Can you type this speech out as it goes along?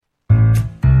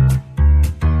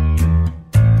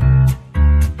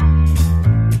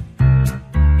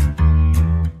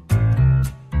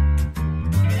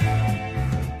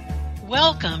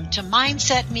to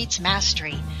Mindset Meets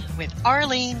Mastery with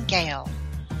Arlene Gale.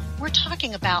 We're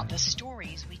talking about the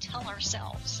stories we tell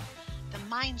ourselves, the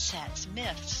mindsets,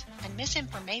 myths, and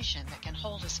misinformation that can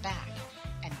hold us back,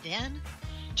 and then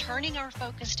turning our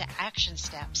focus to action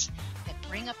steps that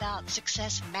bring about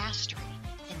success mastery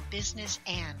in business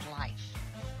and life.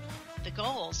 The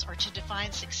goals are to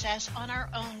define success on our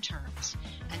own terms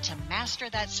and to master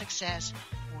that success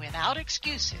without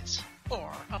excuses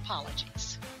or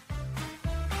apologies.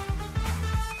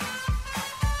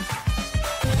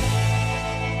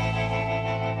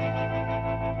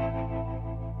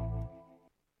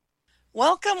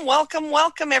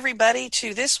 Welcome, everybody,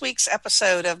 to this week's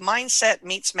episode of Mindset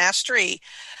Meets Mastery.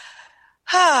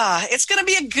 It's going to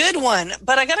be a good one,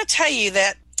 but I got to tell you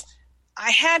that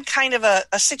I had kind of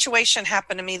a situation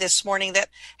happen to me this morning that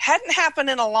hadn't happened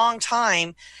in a long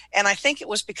time, and I think it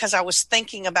was because I was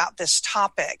thinking about this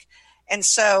topic. And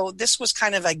so this was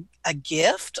kind of a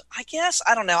gift, I guess.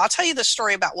 I don't know. I'll tell you the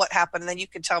story about what happened, and then you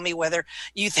can tell me whether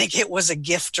you think it was a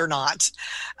gift or not.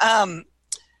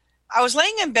 I was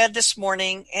laying in bed this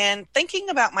morning and thinking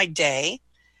about my day,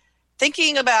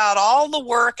 thinking about all the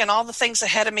work and all the things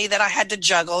ahead of me that I had to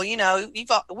juggle. You know,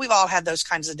 we've all had those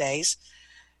kinds of days.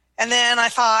 And then I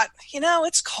thought,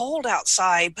 it's cold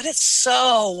outside, but it's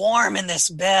so warm in this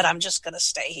bed. I'm just going to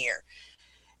stay here.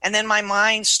 And then my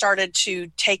mind started to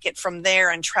take it from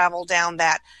there and travel down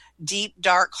that deep,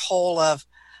 dark hole of,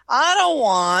 I don't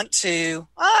want to.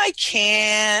 I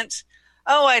can't.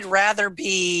 Oh, I'd rather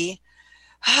be.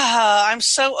 I'm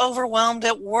so overwhelmed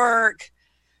at work.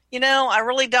 I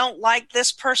really don't like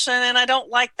this person, and I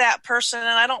don't like that person, and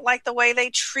I don't like the way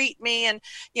they treat me, and,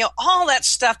 all that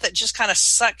stuff that just kind of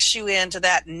sucks you into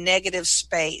that negative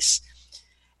space.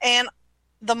 And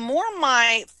the more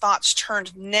my thoughts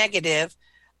turned negative,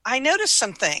 I noticed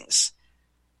some things.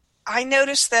 I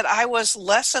noticed that I was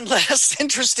less and less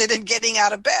interested in getting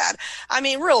out of bed. I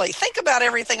mean, really, think about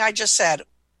everything I just said.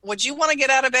 Would you want to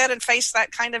get out of bed and face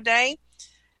that kind of day?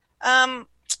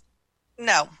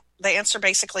 No. The answer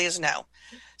basically is no.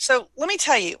 So let me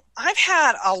tell you, I've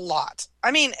had a lot,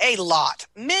 many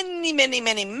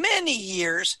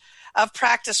years of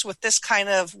practice with this kind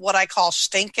of what I call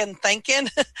stinking thinking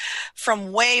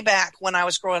from way back when I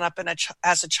was growing up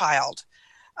as a child.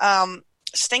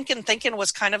 Stinking thinking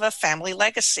was kind of a family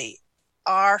legacy.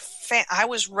 I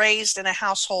was raised in a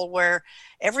household where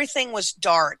everything was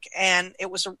dark, and there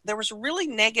was a really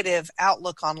negative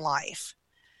outlook on life.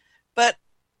 But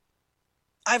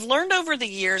I've learned over the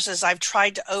years, as I've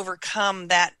tried to overcome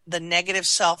the negative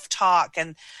self-talk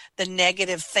and the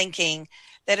negative thinking,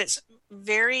 that it's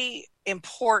very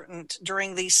important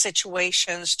during these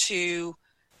situations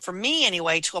for me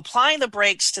anyway, to apply the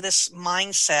brakes to this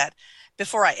mindset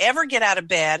before I ever get out of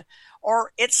bed,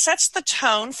 or it sets the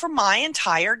tone for my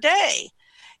entire day.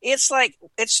 It's like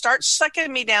it starts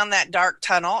sucking me down that dark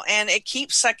tunnel, and it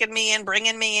keeps sucking me in,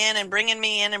 bringing me in, and bringing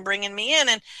me in, and bringing me in.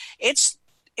 And it's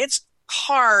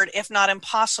hard, if not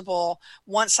impossible,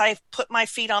 once I put my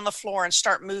feet on the floor and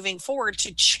start moving forward,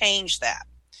 to change that.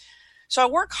 So I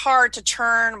work hard to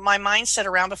turn my mindset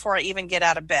around before I even get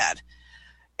out of bed.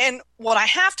 And what I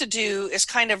have to do is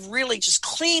kind of really just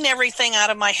clean everything out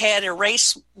of my head,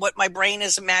 erase what my brain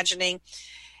is imagining,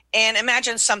 and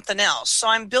imagine something else. So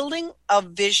I'm building a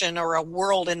vision or a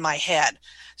world in my head.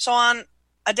 So on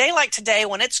a day like today,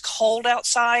 when it's cold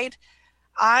outside,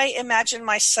 I imagine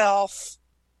myself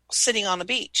sitting on the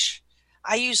beach.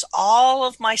 I use all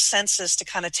of my senses to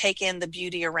kind of take in the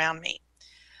beauty around me.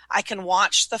 I can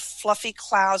watch the fluffy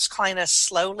clouds kind of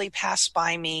slowly pass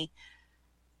by me,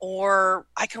 or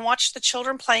I can watch the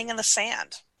children playing in the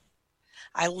sand.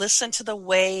 I listen to the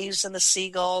waves and the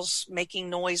seagulls making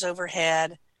noise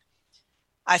overhead.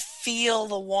 I feel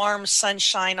the warm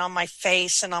sunshine on my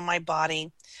face and on my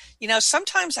body.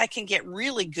 Sometimes I can get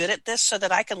really good at this so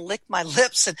that I can lick my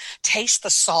lips and taste the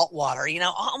salt water,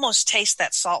 almost taste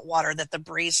that salt water that the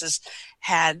breezes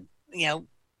had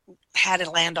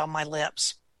it land on my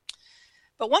lips.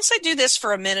 But once I do this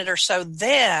for a minute or so,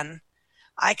 then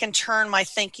I can turn my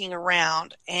thinking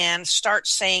around and start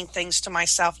saying things to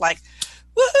myself like,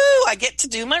 woohoo, I get to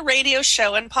do my radio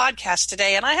show and podcast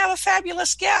today, and I have a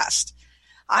fabulous guest.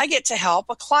 I get to help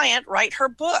a client write her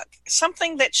book,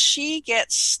 something that she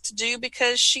gets to do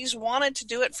because she's wanted to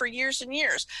do it for years and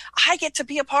years. I get to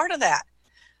be a part of that.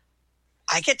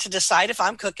 I get to decide if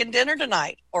I'm cooking dinner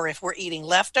tonight, or if we're eating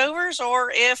leftovers, or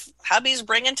if hubby's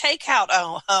bringing takeout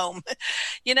home.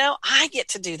 I get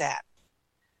to do that.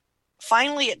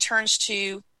 Finally, it turns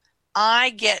to, I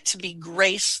get to be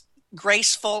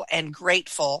graceful and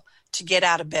grateful to get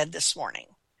out of bed this morning.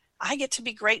 I get to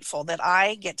be grateful that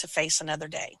I get to face another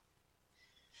day.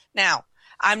 Now,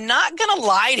 I'm not going to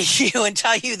lie to you and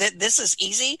tell you that this is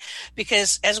easy,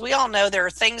 because as we all know, there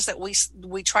are things that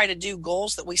we try to do,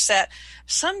 goals that we set.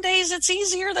 Some days it's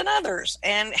easier than others,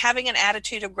 and having an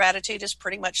attitude of gratitude is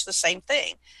pretty much the same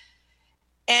thing.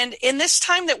 And in this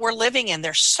time that we're living in,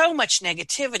 there's so much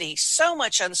negativity, so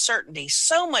much uncertainty,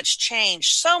 so much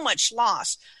change, so much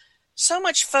loss, so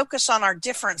much focus on our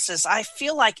differences. I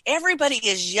feel like everybody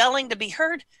is yelling to be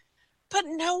heard, but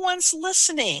no one's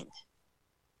listening.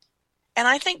 And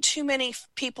I think too many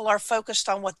people are focused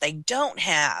on what they don't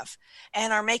have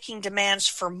and are making demands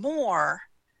for more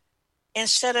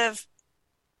instead of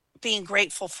being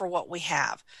grateful for what we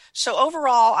have. So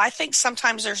overall, I think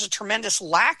sometimes there's a tremendous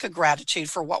lack of gratitude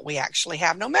for what we actually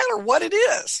have, no matter what it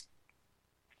is.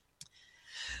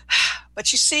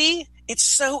 But you see, it's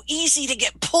so easy to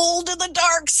get pulled to the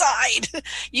dark side.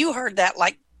 You heard that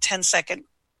like 10-second,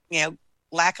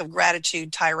 lack of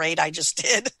gratitude tirade I just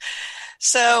did.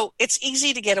 So it's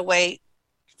easy to get away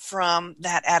from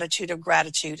that attitude of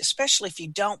gratitude, especially if you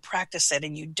don't practice it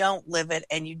and you don't live it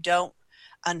and you don't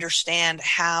understand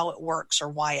how it works or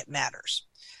why it matters.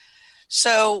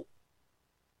 So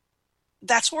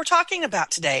that's what we're talking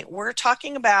about today. We're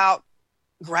talking about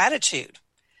gratitude.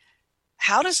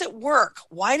 How does it work?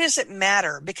 Why does it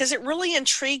matter? Because it really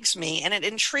intrigues me, and it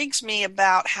intrigues me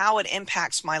about how it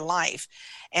impacts my life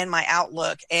and my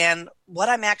outlook and what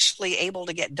I'm actually able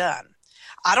to get done.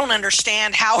 I don't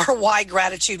understand how or why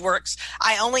gratitude works.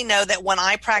 I only know that when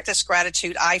I practice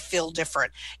gratitude, I feel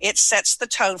different. It sets the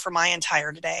tone for my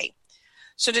entire day.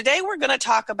 So today we're going to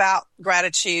talk about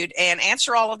gratitude and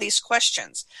answer all of these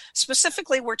questions.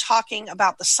 Specifically, we're talking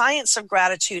about the science of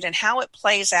gratitude and how it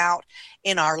plays out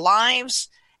in our lives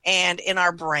and in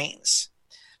our brains.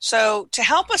 So to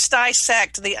help us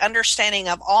dissect the understanding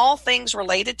of all things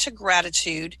related to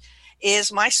gratitude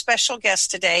is my special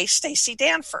guest today, Staci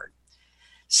Danford.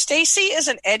 Staci is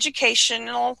an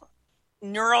educational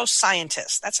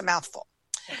neuroscientist. That's a mouthful.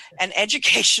 An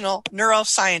educational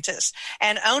neuroscientist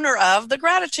and owner of The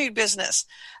Gratitude Business,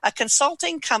 a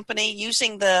consulting company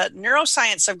using the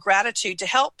neuroscience of gratitude to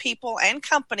help people and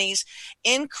companies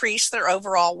increase their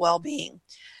overall well-being.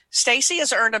 Staci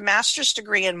has earned a master's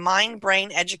degree in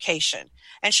mind-brain education,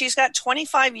 and she's got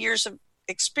 25 years of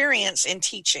experience in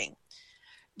teaching.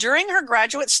 During her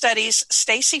graduate studies,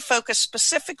 Staci focused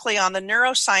specifically on the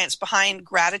neuroscience behind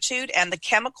gratitude and the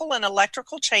chemical and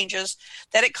electrical changes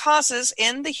that it causes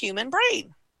in the human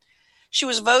brain. She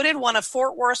was voted one of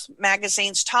Fort Worth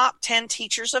Magazine's top 10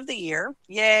 teachers of the year.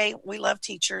 Yay, we love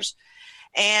teachers.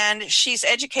 And she's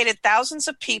educated thousands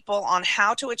of people on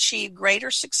how to achieve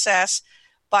greater success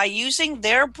by using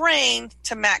their brain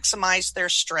to maximize their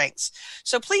strengths.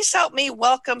 So please help me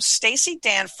welcome Staci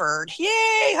Danford. Yay!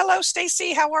 Hello,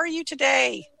 Staci. How are you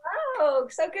today? Oh,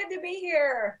 so good to be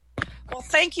here. Well,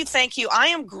 thank you. Thank you. I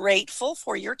am grateful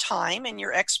for your time and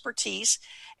your expertise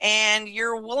and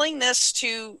your willingness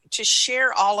to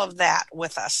share all of that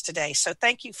with us today. So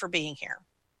thank you for being here.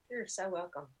 You're so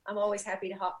welcome. I'm always happy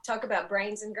to talk about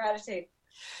brains and gratitude.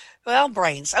 Well,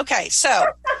 brains. Okay, so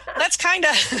let's kind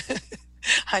of...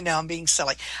 I know I'm being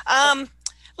silly.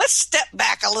 Let's step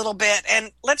back a little bit and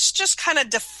let's just kind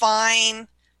of define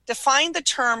the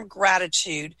term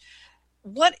gratitude.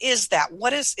 What is that?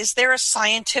 Is there a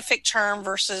scientific term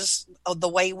versus the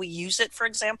way we use it, for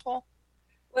example?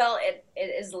 Well, it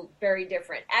is very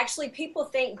different. Actually, people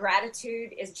think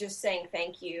gratitude is just saying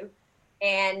thank you.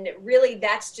 And really,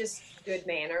 that's just good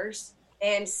manners.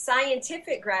 And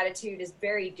scientific gratitude is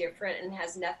very different and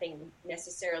has nothing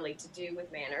necessarily to do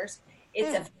with manners.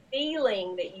 It's a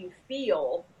feeling that you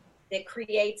feel that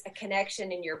creates a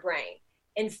connection in your brain.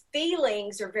 And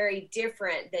feelings are very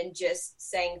different than just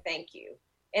saying thank you.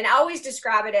 And I always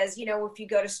describe it as, if you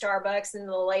go to Starbucks and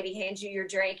the lady hands you your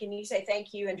drink and you say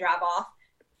thank you and drive off,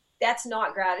 that's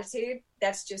not gratitude.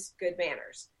 That's just good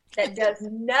manners. That does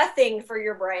nothing for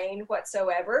your brain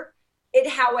whatsoever. It,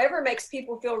 however, makes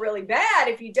people feel really bad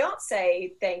if you don't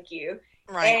say thank you.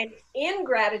 Right. And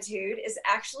ingratitude is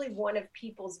actually one of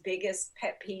people's biggest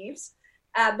pet peeves,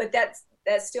 but that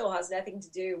still has nothing to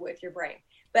do with your brain.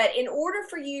 But in order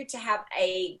for you to have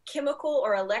a chemical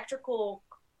or electrical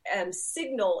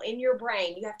signal in your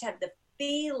brain, you have to have the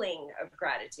feeling of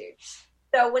gratitude.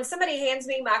 So when somebody hands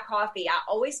me my coffee,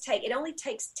 it only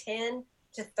takes 10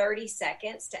 to 30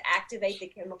 seconds to activate the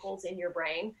chemicals in your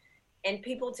brain. And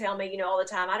people tell me, all the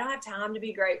time, I don't have time to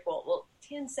be grateful. Well,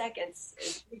 10 seconds,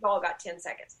 we've all got 10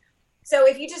 seconds. So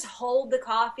if you just hold the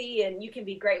coffee and you can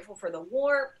be grateful for the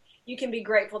warmth, you can be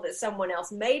grateful that someone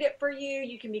else made it for you.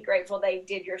 You can be grateful they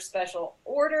did your special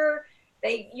order.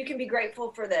 You can be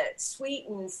grateful for the sweet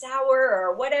and sour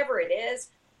or whatever it is.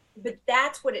 but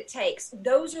that's what it takes.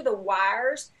 Those are the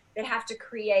wires that have to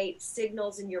create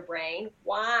signals in your brain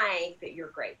why that you're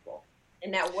grateful.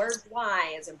 And that word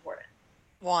why is important.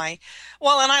 Why?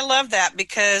 Well, and I love that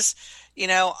because,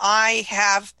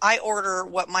 I order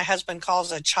what my husband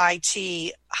calls a chai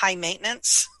tea high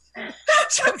maintenance.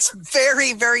 So it's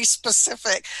very, very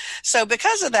specific. So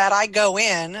because of that, I go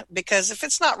in because if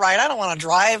it's not right, I don't want to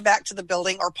drive back to the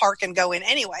building or park and go in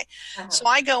anyway. So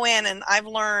I go in, and I've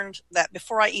learned that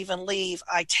before I even leave,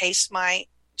 I taste my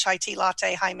chai tea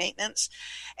latte high maintenance,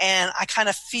 and I kind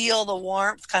of feel the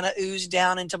warmth kind of ooze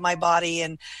down into my body,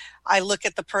 and I look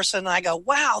at the person and I go,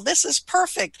 wow, this is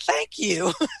perfect. Thank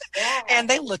you. Yeah. And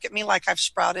they look at me like I've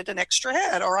sprouted an extra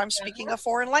head or I'm speaking a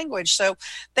foreign language. So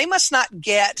they must not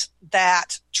get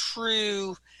that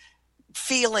true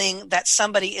feeling that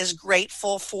somebody is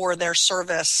grateful for their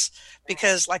service,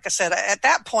 because like I said, at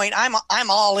that point, I'm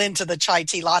all into the chai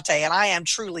tea latte, and I am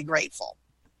truly grateful.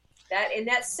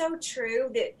 That's so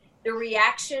true, that the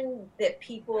reaction that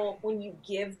people, when you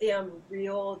give them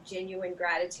real, genuine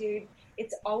gratitude,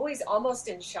 it's always almost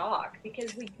in shock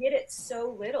because we get it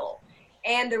so little.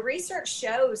 And the research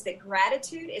shows that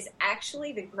gratitude is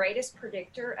actually the greatest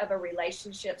predictor of a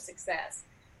relationship success.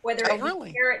 Whether it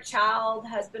be parent, child,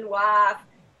 husband, wife,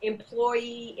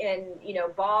 employee, and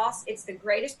boss, it's the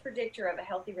greatest predictor of a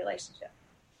healthy relationship.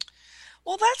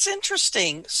 Well, that's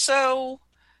interesting. So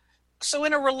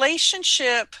in a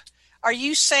relationship, are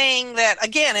you saying that,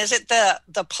 again, is it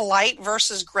the polite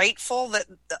versus grateful that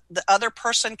the other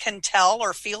person can tell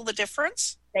or feel the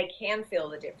difference? They can feel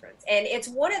the difference. And it's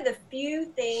one of the few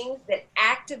things that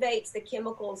activates the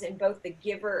chemicals in both the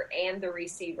giver and the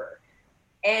receiver.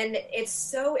 And it's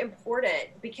so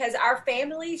important because our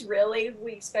families really,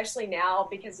 we especially now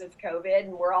because of COVID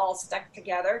and we're all stuck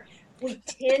together, we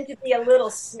tend to be a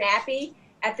little snappy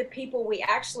at the people we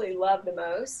actually love the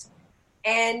most.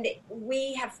 And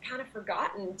we have kind of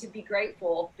forgotten to be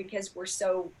grateful because we're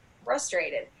so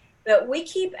frustrated. But we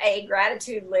keep a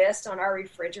gratitude list on our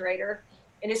refrigerator,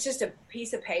 and it's just a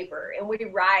piece of paper. And we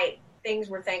write things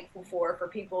we're thankful for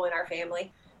people in our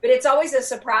family. But it's always a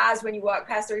surprise when you walk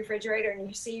past the refrigerator and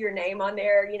you see your name on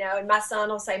there, and my son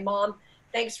will say, Mom,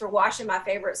 thanks for washing my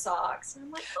favorite socks. And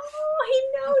I'm like,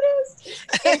 oh, he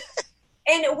noticed.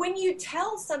 And when you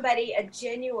tell somebody a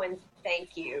genuine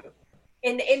thank you,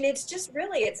 and it's just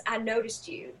really, it's I noticed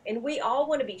you. And we all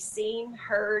want to be seen,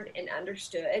 heard, and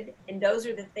understood. And those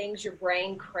are the things your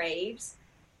brain craves.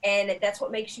 And that's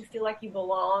what makes you feel like you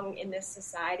belong in this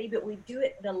society. But we do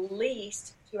it the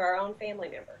least to our own family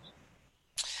members.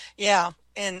 Yeah,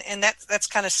 and that's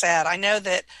kind of sad. I know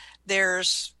that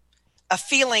there's a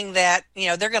feeling that,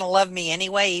 they're going to love me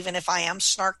anyway, even if I am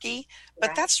snarky. But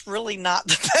Right. That's really not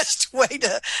the best way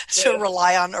to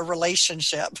rely on a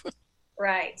relationship.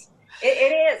 Right. It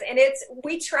is. And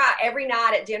we try every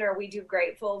night at dinner, we do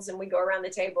gratefuls and we go around the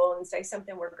table and say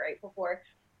something we're grateful for.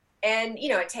 And,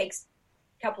 it takes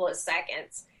a couple of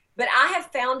seconds. But I have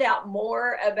found out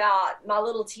more about my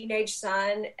little teenage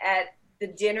son at the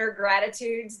dinner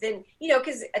gratitudes than,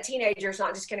 because a teenager is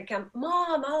not just going to come,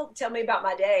 Mom, tell me about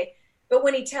my day. But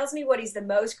when he tells me what he's the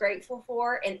most grateful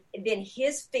for, and then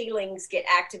his feelings get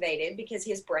activated because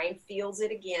his brain feels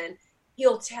it again,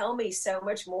 he'll tell me so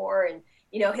much more. And,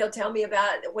 he'll tell me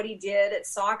about what he did at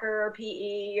soccer or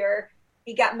PE, or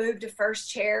he got moved to first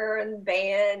chair in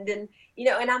band. And,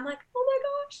 and I'm like, oh my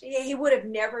gosh, he would have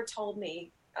never told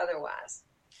me otherwise.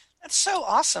 That's so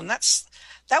awesome.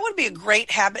 That would be a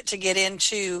great habit to get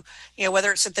into,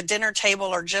 whether it's at the dinner table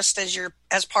or just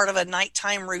as part of a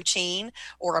nighttime routine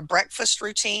or a breakfast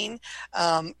routine,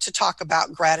 to talk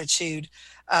about gratitude,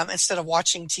 instead of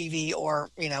watching TV or,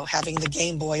 having the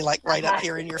Game Boy like right up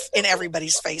here in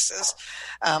everybody's faces.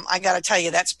 I got to tell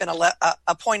you, that's been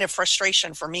a point of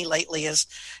frustration for me lately is,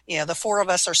 the four of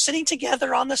us are sitting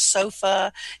together on the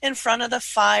sofa in front of the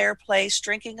fireplace,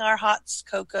 drinking our hot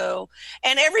cocoa,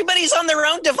 and everybody's on their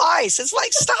own device. It's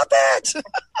like, stop it.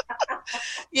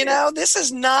 This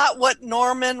is not what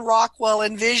Norman Rockwell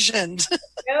envisioned.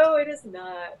 No, it is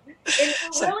not. And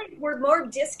we're more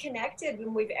disconnected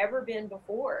than we've ever been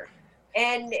before.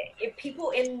 And if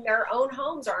people in their own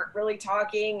homes aren't really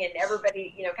talking and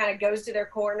everybody, kind of goes to their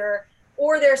corner,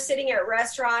 or they're sitting at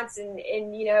restaurants and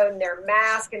in their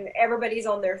mask and everybody's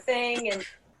on their thing, and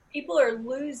people are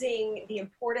losing the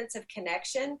importance of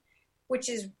connection, which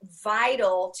is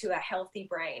vital to a healthy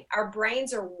brain. Our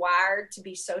brains are wired to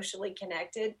be socially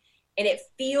connected, and it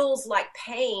feels like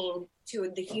pain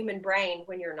to the human brain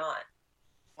when you're not.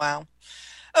 Wow.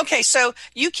 Okay, so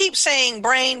you keep saying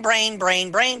brain, brain,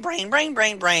 brain, brain, brain, brain,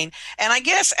 brain, brain. And I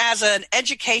guess as an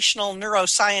educational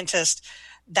neuroscientist,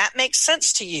 that makes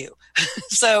sense to you.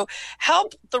 So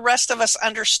help the rest of us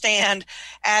understand,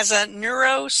 as an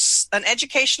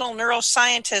educational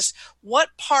neuroscientist, what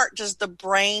part does the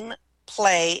brain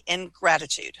play in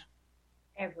gratitude?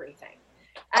 Everything.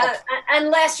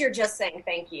 Unless you're just saying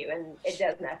thank you and it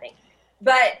does nothing.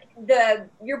 But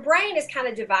your brain is kind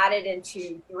of divided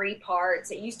into three parts.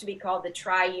 It used to be called the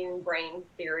triune brain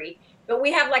theory, but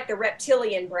we have like the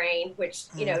reptilian brain, which,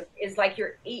 is like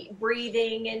your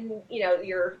breathing and,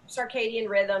 your circadian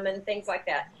rhythm and things like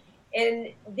that. And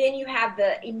then you have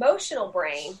the emotional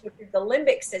brain, which is the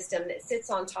limbic system that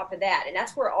sits on top of that. And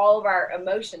that's where all of our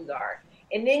emotions are.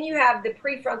 And then you have the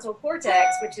prefrontal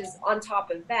cortex, which is on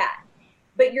top of that.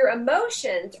 But your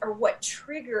emotions are what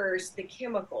triggers the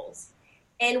chemicals.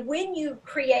 And when you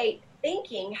create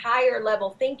thinking, higher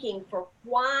level thinking for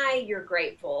why you're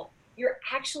grateful, you're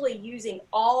actually using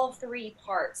all three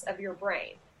parts of your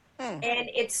brain. And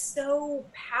it's so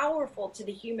powerful to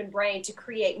the human brain to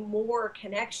create more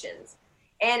connections.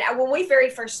 And when we very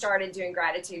first started doing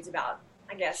gratitudes about,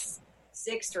 I guess,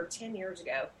 6 or 10 years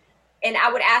ago, and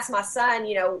I would ask my son,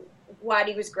 what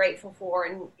he was grateful for.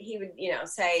 And he would,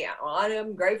 say,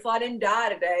 I'm grateful I didn't die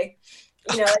today.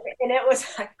 And it was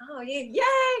like, oh, yay.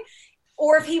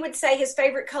 Or if he would say his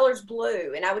favorite color is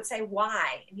blue, and I would say,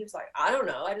 why? And he was like, I don't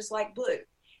know. I just like blue.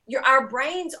 Our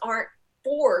brains aren't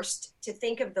forced to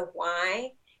think of the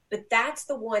why, but that's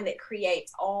the one that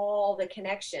creates all the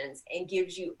connections and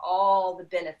gives you all the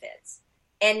benefits.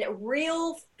 And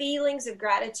real feelings of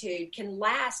gratitude can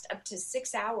last up to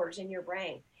 6 hours in your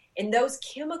brain. And those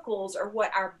chemicals are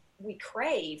what we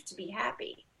crave to be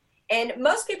happy. And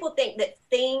most people think that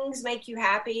things make you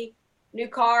happy. New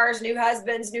cars, new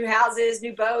husbands, new houses,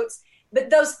 new boats. But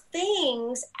those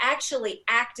things actually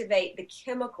activate the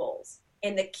chemicals.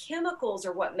 And the chemicals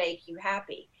are what make you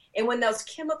happy. And when those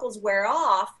chemicals wear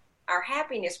off, our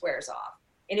happiness wears off.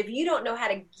 And if you don't know how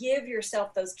to give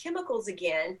yourself those chemicals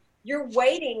again, you're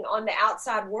waiting on the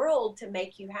outside world to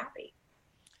make you happy.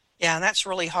 Yeah, and that's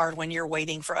really hard when you're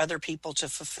waiting for other people to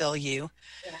fulfill you.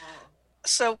 Yeah.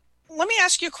 So let me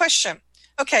ask you a question.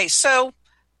 Okay, so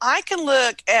I can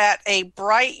look at a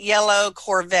bright yellow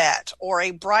Corvette or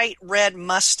a bright red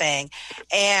Mustang,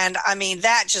 and I mean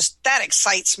that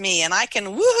excites me, and I can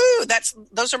woohoo.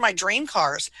 Those are my dream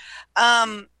cars,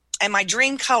 and my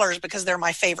dream colors because they're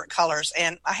my favorite colors.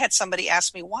 And I had somebody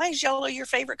ask me, "Why is yellow your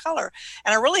favorite color?"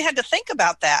 And I really had to think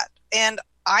about that, and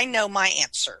I know my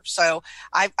answer. So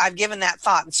I've given that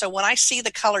thought, and so when I see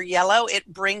the color yellow,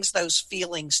 it brings those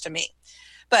feelings to me.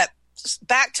 But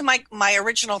back to my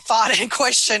original thought and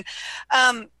question.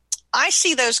 I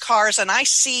see those cars and I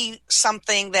see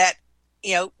something that,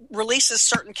 releases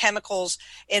certain chemicals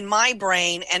in my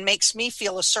brain and makes me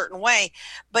feel a certain way,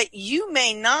 but you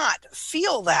may not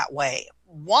feel that way.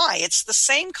 Why? It's the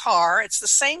same car. It's the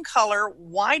same color.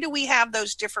 Why do we have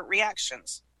those different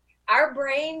reactions? Our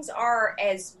brains are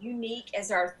as unique as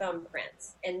our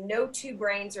thumbprints, and no two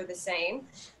brains are the same.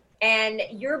 And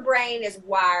your brain is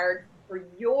wired for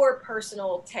your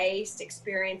personal taste,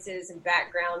 experiences, and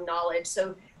background knowledge.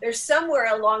 So there's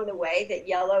somewhere along the way that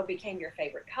yellow became your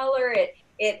favorite color.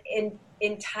 It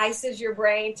entices your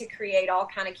brain to create all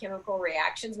kind of chemical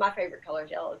reactions. My favorite color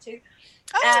is yellow too,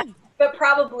 but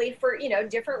probably for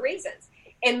different reasons.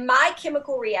 And my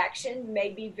chemical reaction may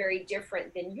be very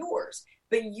different than yours,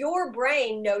 but your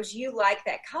brain knows you like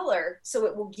that color, so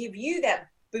it will give you that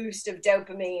boost of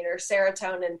dopamine or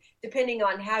serotonin, depending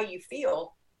on how you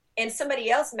feel. And somebody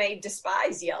else may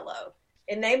despise yellow,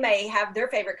 and they may have their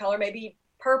favorite color, maybe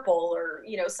purple or,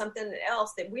 something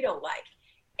else that we don't like.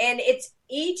 And it's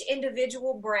each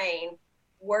individual brain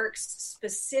works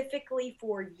specifically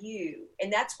for you.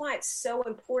 And that's why it's so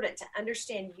important to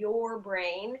understand your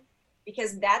brain,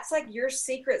 because that's like your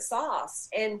secret sauce.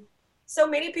 And so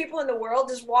many people in the world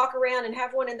just walk around and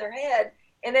have one in their head,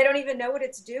 and they don't even know what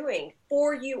it's doing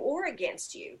for you or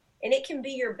against you. And it can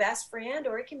be your best friend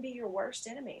or it can be your worst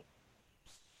enemy.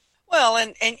 Well,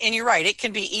 and you're right. It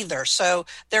can be either. So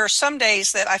there are some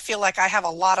days that I feel like I have a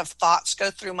lot of thoughts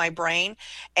go through my brain,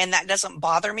 and that doesn't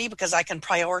bother me because I can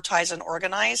prioritize and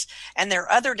organize. And there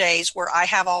are other days where I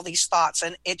have all these thoughts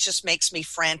and it just makes me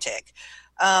frantic.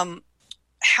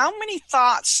 How many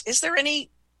thoughts, is there any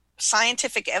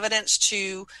scientific evidence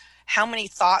to how many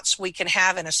thoughts we can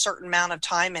have in a certain amount of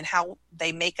time and how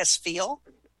they make us feel?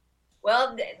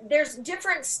 Well, there's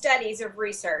different studies of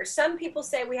research. Some people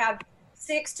say we have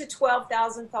 6,000 to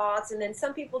 12,000 thoughts, and then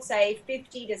some people say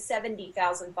 50,000 to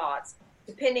 70,000 thoughts,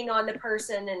 depending on the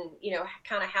person and,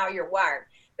 kind of how you're wired.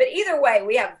 But either way,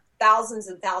 we have thousands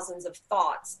and thousands of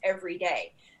thoughts every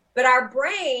day. But our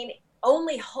brain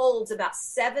only holds about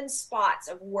 7 spots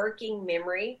of working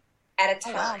memory at a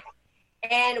Oh, time. wow.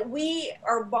 And we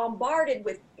are bombarded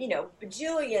with,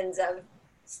 bajillions of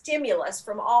stimulus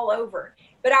from all over.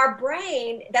 But our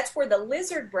brain, that's where the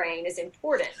lizard brain is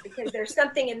important, because there's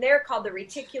something in there called the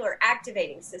reticular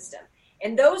activating system.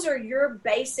 And those are your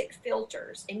basic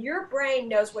filters. And your brain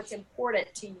knows what's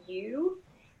important to you,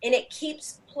 and it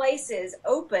keeps places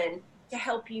open to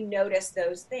help you notice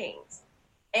those things.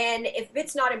 And if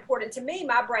it's not important to me,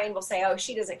 my brain will say, oh,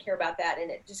 she doesn't care about that. And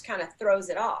it just kind of throws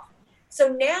it off. So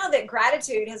now that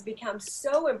gratitude has become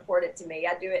so important to me,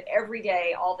 I do it every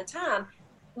day, all the time.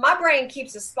 My brain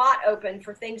keeps a spot open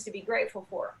for things to be grateful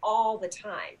for all the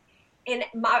time. And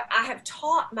I have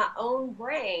taught my own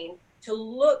brain to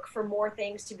look for more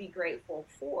things to be grateful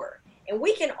for. And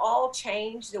we can all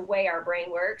change the way our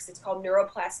brain works. It's called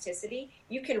neuroplasticity.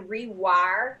 You can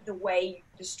rewire the way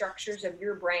the structures of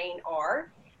your brain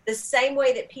are. The same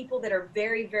way that people that are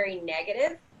very, very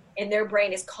negative, and their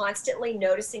brain is constantly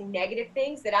noticing negative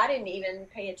things that I didn't even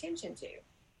pay attention to.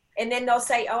 And then they'll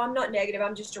say, oh, I'm not negative,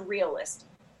 I'm just a realist.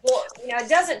 Well, it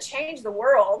doesn't change the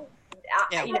world.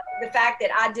 Yeah. The fact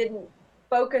that I didn't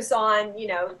focus on,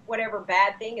 whatever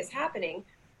bad thing is happening.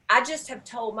 I just have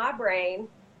told my brain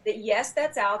that, yes,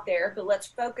 that's out there, but let's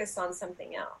focus on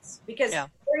something else. Because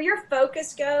where your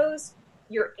focus goes,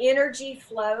 your energy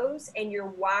flows and your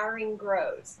wiring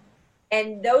grows.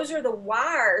 And those are the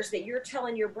wires that you're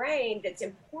telling your brain that's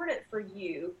important for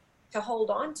you to hold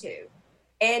on to.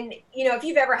 And, if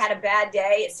you've ever had a bad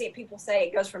day, people say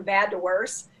it goes from bad to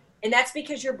worse. And that's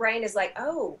because your brain is like,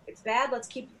 oh, it's bad.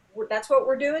 That's what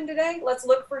we're doing today. Let's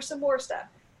look for some more stuff.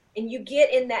 And you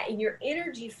get in that, and your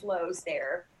energy flows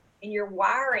there, and your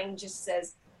wiring just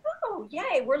says, oh,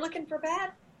 yay, we're looking for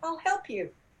bad. I'll help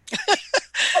you.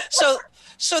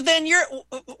 So then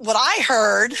what I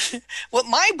heard, what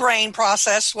my brain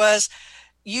processed was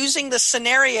using the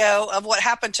scenario of what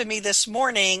happened to me this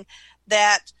morning,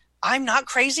 that I'm not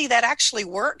crazy. That actually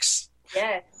works.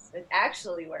 Yes, it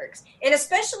actually works. And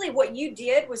especially what you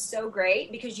did was so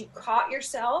great, because you caught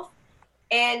yourself,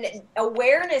 and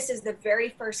awareness is the very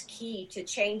first key to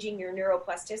changing your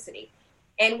neuroplasticity.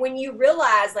 And when you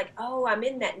realize, like, oh, I'm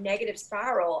in that negative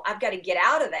spiral, I've got to get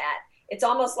out of that. It's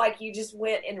almost like you just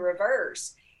went in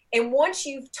reverse. And once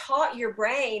you've taught your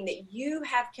brain that you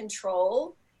have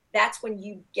control, that's when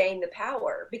you gain the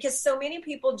power. Because so many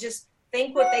people just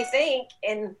think what they think,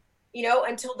 and,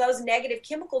 until those negative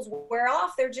chemicals wear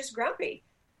off, they're just grumpy.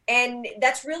 And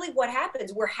that's really what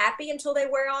happens. We're happy until they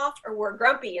wear off, or we're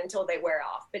grumpy until they wear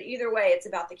off. But either way, it's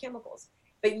about the chemicals.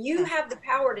 But you have the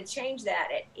power to change that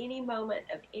at any moment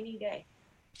of any day.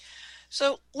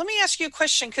 So let me ask you a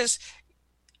question, because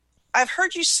I've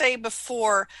heard you say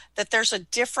before that there's a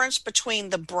difference between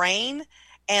the brain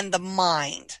and the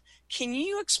mind. Can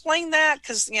you explain that?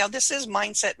 Because, this is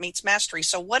mindset meets mastery.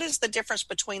 So what is the difference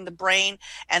between the brain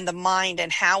and the mind,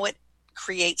 and how it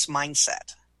creates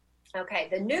mindset? Okay,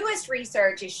 the newest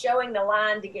research is showing the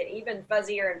line to get even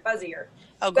fuzzier and fuzzier.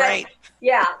 Oh, great.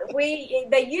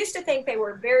 They used to think they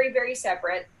were very, very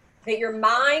separate, that your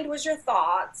mind was your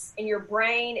thoughts and your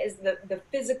brain is the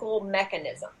physical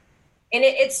mechanism. And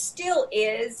it still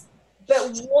is,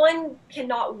 but one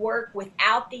cannot work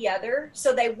without the other.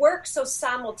 So they work so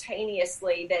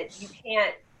simultaneously that you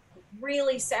can't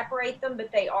really separate them,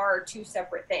 but they are two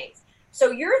separate things.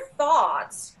 So your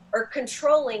thoughts are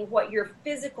controlling what your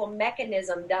physical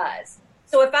mechanism does.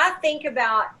 So if I think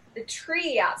about the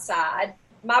tree outside,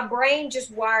 my brain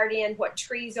just wired in what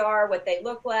trees are, what they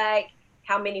look like,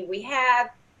 how many we have.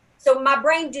 So my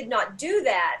brain did not do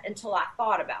that until I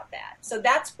thought about that. So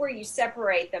that's where you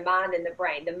separate the mind and the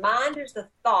brain. The mind is the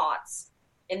thoughts,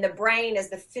 and the brain is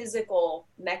the physical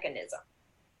mechanism.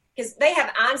 Because they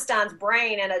have Einstein's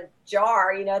brain in a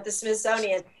jar, at the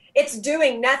Smithsonian. It's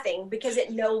doing nothing because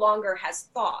it no longer has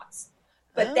thoughts.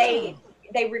 But they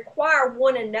require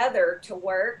one another to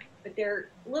work, but they're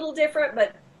a little different,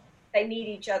 but they need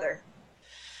each other.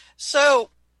 So,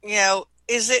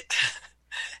 is it...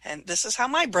 And this is how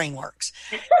my brain works.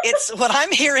 It's what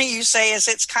I'm hearing you say is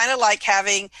it's kind of like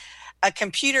having a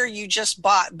computer you just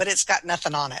bought, but it's got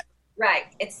nothing on it. Right.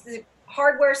 It's the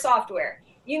hardware, software.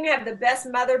 You can have the best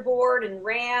motherboard and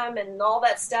RAM and all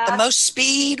that stuff. The most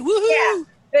speed. Woohoo! Yeah.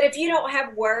 But if you don't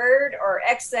have Word or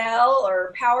Excel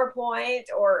or PowerPoint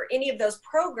or any of those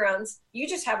programs, you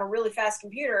just have a really fast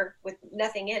computer with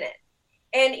nothing in it.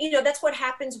 And, that's what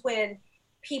happens when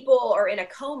people are in a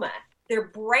coma. Their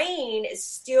brain is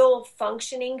still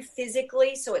functioning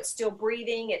physically, so it's still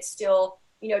breathing, it's still,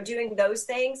 doing those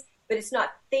things, but it's not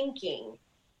thinking.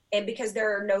 And because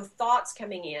there are no thoughts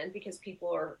coming in, because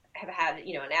people have had,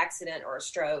 an accident or a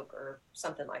stroke or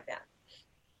something like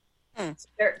that. So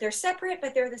they're separate,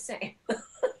 but they're the same.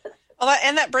 Well,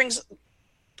 and that brings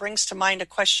to mind a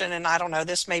question, and I don't know,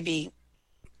 this may be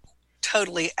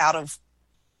totally out of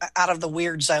the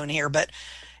weird zone here, but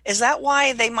is that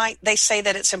why they say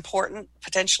that it's important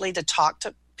potentially to talk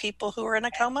to people who are in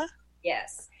a coma?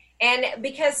 Yes. And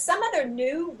because some other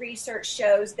new research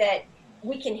shows that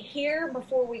we can hear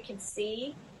before we can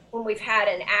see when we've had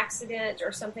an accident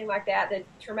or something like that. The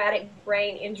traumatic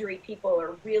brain injury people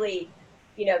are really,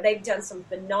 they've done some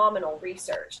phenomenal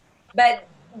research. But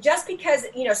just because,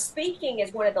 speaking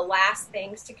is one of the last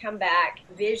things to come back,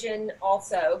 vision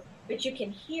also, but you can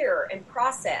hear and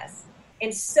process.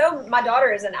 And so my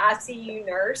daughter is an ICU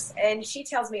nurse, and she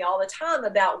tells me all the time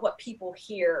about what people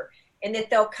hear, and that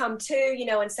they'll come to,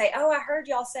 and say, oh, I heard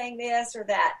y'all saying this or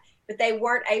that, but they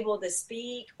weren't able to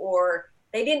speak, or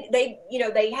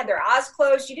they had their eyes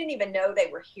closed. You didn't even know they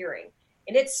were hearing.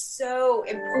 And it's so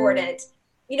important,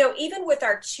 even with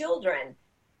our children,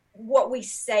 what we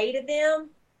say to them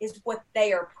is what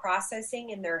they are processing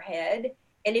in their head.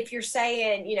 And if you're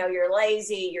saying, you're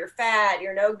lazy, you're fat,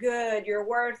 you're no good, you're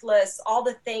worthless, all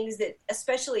the things that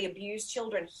especially abused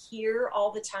children hear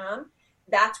all the time,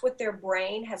 that's what their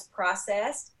brain has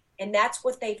processed. And that's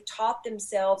what they've taught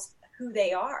themselves who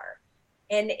they are.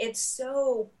 And it's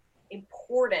so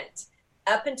important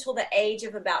up until the age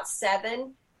of about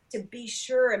 7 to be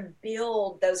sure and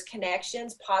build those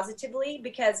connections positively,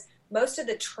 because most of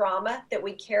the trauma that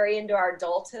we carry into our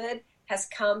adulthood has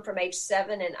come from age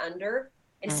 7 and under.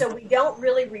 And so we don't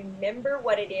really remember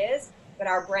what it is, but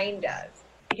our brain does,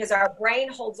 because our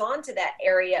brain holds on to that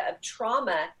area of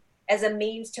trauma as a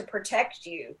means to protect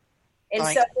you. And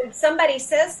so when somebody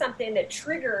says something that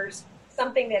triggers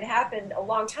something that happened a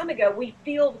long time ago, we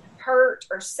feel hurt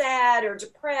or sad or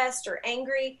depressed or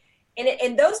angry.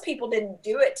 And those people didn't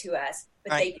do it to us,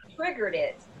 but they triggered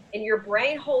it. And your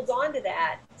brain holds on to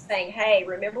that, saying, hey,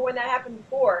 remember when that happened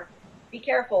before? Be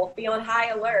careful, be on high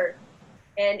alert.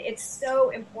 And it's so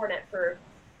important for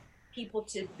people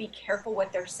to be careful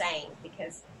what they're saying,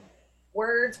 because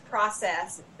words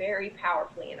process very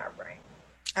powerfully in our brain.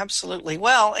 Absolutely.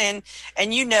 Well, and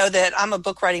you know that I'm a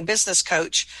book writing business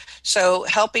coach, so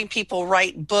helping people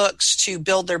write books to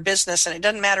build their business, and it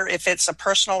doesn't matter if it's a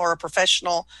personal or a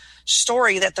professional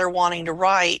story that they're wanting to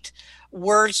write,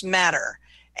 words matter.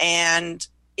 And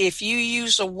if you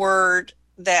use a word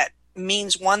that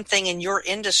means one thing in your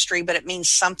industry, but it means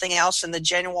something else in the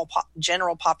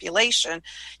general population,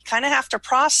 you kind of have to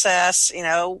process,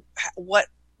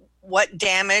 what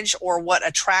damage or what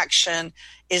attraction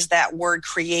is that word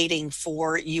creating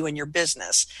for you and your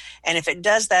business. And if it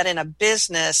does that in a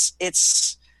business,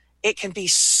 it can be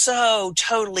so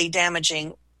totally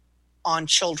damaging on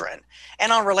children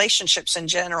and on relationships in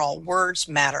general. Words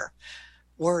matter.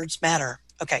 Words matter.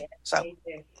 Okay, so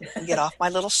get off my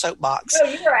little soapbox. No,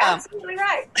 you are absolutely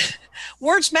right.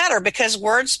 Words matter because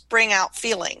words bring out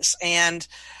feelings. And,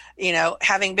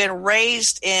 having been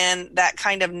raised in that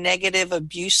kind of negative,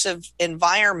 abusive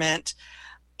environment,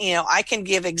 I can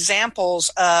give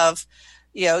examples of,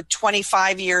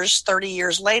 25 years, 30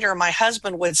 years later, my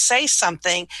husband would say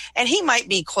something and he might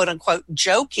be quote unquote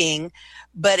joking,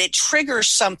 but it triggers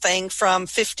something from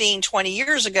 15, 20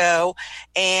 years ago.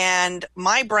 And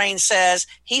my brain says,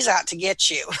 he's out to get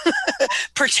you.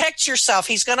 Protect yourself.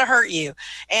 He's going to hurt you.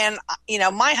 And,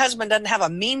 my husband doesn't have a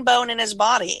mean bone in his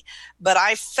body, but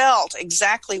I felt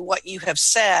exactly what you have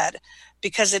said,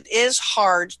 because it is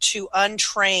hard to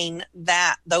untrain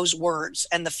those words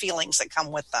and the feelings that come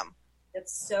with them.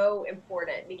 That's so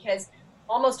important, because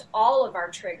almost all of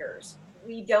our triggers,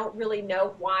 we don't really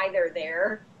know why they're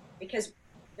there, because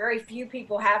very few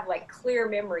people have clear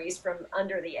memories from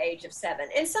under the age of 7.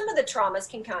 And some of the traumas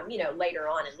can come, later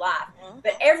on in life.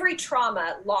 But every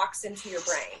trauma locks into your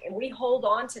brain, and we hold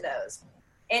on to those.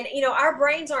 And, our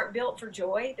brains aren't built for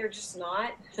joy. They're just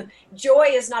not.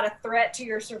 Joy is not a threat to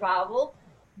your survival,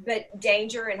 but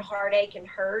danger and heartache and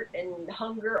hurt and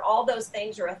hunger, all those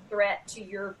things are a threat to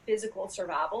your physical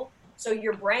survival. So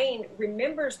your brain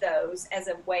remembers those as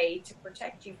a way to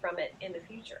protect you from it in the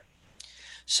future.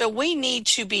 So we need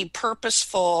to be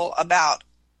purposeful about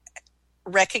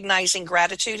recognizing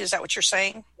gratitude. Is that what you're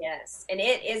saying? Yes. And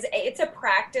it's a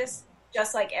practice,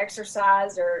 just like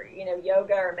exercise or,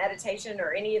 yoga or meditation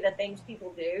or any of the things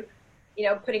people do,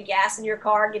 putting gas in your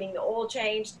car, getting the oil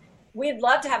changed. We'd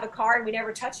love to have a car and we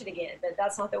never touch it again, but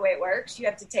that's not the way it works. You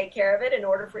have to take care of it in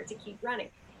order for it to keep running.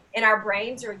 And our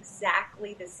brains are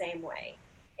exactly the same way.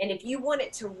 And if you want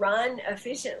it to run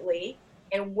efficiently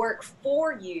and work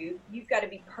for you, you've got to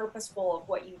be purposeful of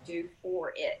what you do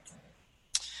for it.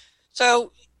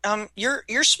 So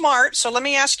You're smart. So let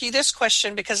me ask you this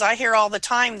question, because I hear all the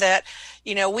time that,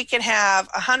 we can have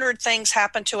 100 things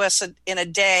happen to us in a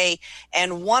day,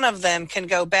 and one of them can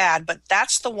go bad, but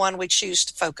that's the one we choose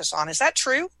to focus on. Is that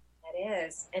true? That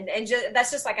is, and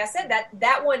that's just like I said.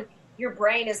 That one, your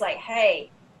brain is like,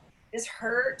 hey, this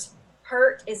hurt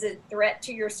is a threat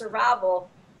to your survival,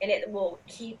 and it will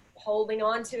keep holding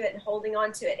on to it and holding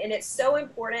on to it. And it's so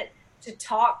important to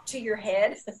talk to your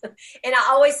head. And I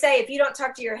always say, if you don't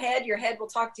talk to your head will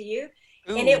talk to you.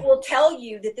 Ooh. And it will tell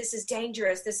you that this is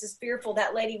dangerous, this is fearful,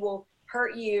 that lady will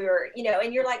hurt you, or,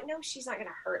 and you're like, no, she's not going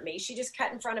to hurt me. She just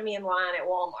cut in front of me in line at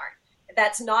Walmart.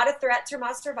 That's not a threat to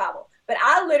my survival. But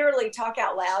I literally talk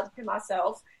out loud to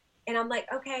myself, and I'm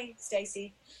like, okay,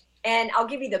 Staci. And I'll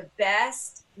give you the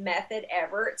best method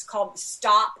ever. It's called the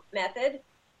stop method.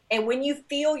 And when you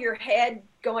feel your head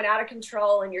going out of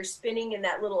control and you're spinning in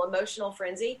that little emotional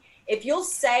frenzy, if you'll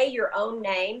say your own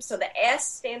name, so the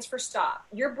S stands for stop.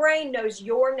 Your brain knows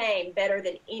your name better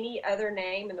than any other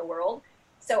name in the world.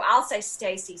 So I'll say,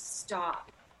 Staci,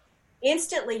 stop.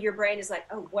 Instantly, your brain is like,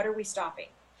 oh, what are we stopping?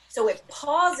 So it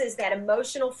pauses that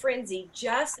emotional frenzy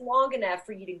just long enough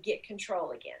for you to get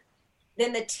control again.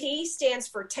 Then the T stands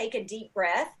for take a deep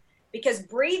breath, because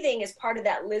breathing is part of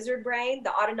that lizard brain,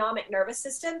 the autonomic nervous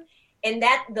system. And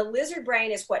that the lizard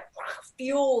brain is what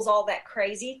fuels all that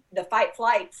crazy, the fight,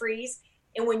 flight, freeze.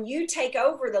 And when you take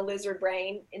over the lizard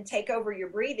brain and take over your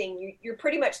breathing, you're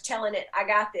pretty much telling it, I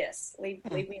got this. Leave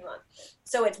me alone.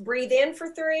 So it's breathe in for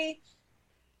 3,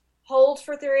 hold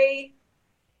for 3,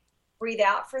 breathe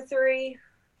out for 3,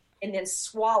 and then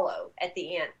swallow at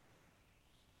the end.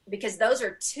 Because those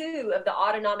are 2 of the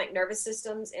autonomic nervous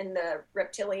systems in the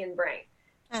reptilian brain.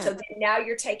 So now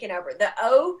you're taking over. The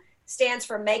O stands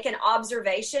for make an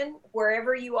observation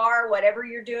wherever you are, whatever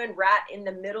you're doing, right in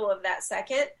the middle of that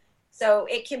second. So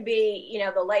it can be,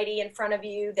 the lady in front of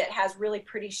you that has really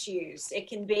pretty shoes. It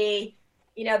can be,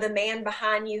 the man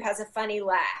behind you has a funny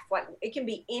laugh. It can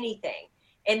be anything.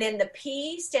 And then the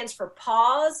P stands for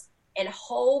pause and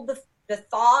hold the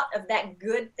thought of that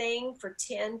good thing for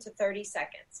 10 to 30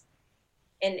 seconds.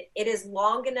 And it is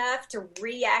long enough to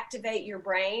reactivate your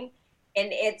brain. And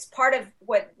it's part of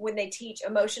when they teach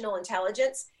emotional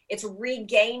intelligence, it's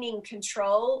regaining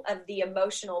control of the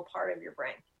emotional part of your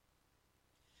brain.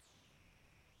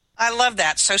 I love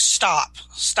that. So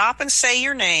stop and say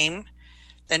your name,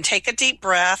 then take a deep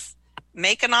breath,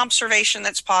 make an observation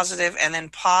that's positive, and then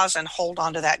pause and hold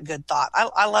on to that good thought.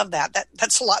 I love that.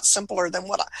 That's a lot simpler than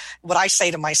what I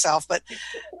say to myself. But,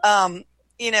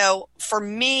 for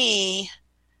me,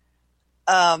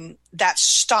 that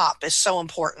stop is so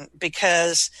important,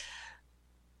 because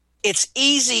it's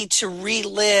easy to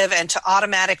relive and to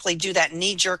automatically do that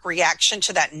knee-jerk reaction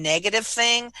to that negative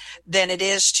thing than it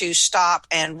is to stop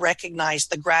and recognize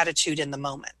the gratitude in the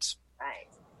moment. Right.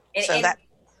 And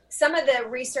some of the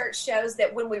research shows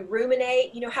that when we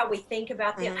ruminate, how we think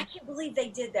about them, I can't believe they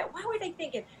did that. Why were they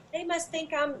thinking? They must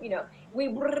think I'm,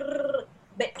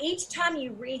 but each time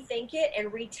you rethink it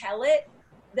and retell it,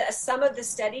 some of the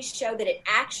studies show that it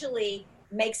actually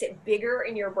makes it bigger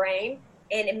in your brain,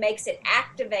 and it makes it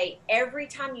activate. Every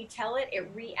time you tell it,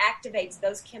 it reactivates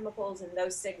those chemicals and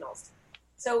those signals.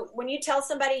 So when you tell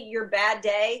somebody your bad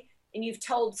day and you've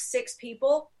told 6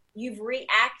 people, you've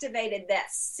reactivated that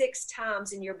 6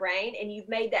 times in your brain, and you've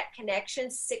made that connection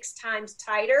 6 times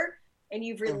tighter, and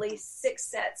you've released 6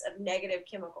 sets of negative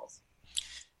chemicals.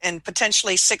 And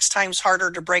potentially 6 times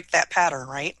harder to break that pattern,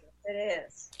 right? It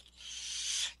is.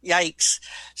 Yikes.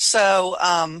 So,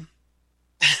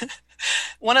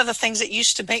 one of the things that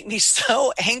used to make me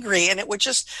so angry, and it would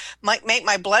just make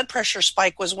my blood pressure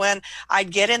spike, was when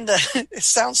I'd get in it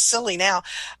sounds silly now,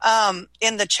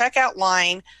 in the checkout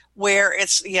line where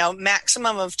it's,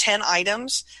 maximum of 10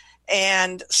 items,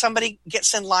 and somebody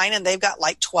gets in line and they've got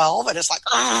like 12, and it's like,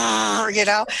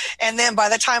 and then by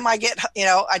the time I get,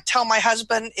 I tell my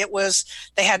husband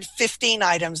they had 15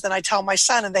 items. Then I tell my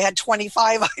son and they had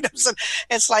 25 items. And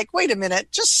it's like, wait a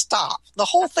minute, just stop. The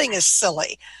whole thing is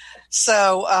silly.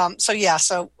 So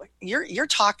you're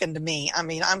talking to me. I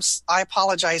mean, I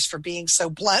apologize for being so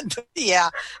blunt, but yeah,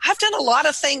 I've done a lot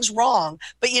of things wrong,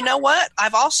 but you know what?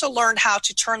 I've also learned how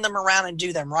to turn them around and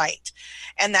do them right.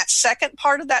 And that second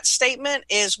part of that statement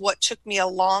is what took me a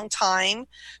long time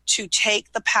to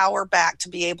take the power back to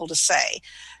be able to say,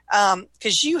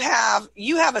 because you have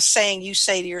a saying you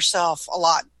say to yourself a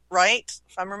lot, right?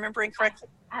 If I'm remembering correctly.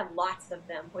 I have lots of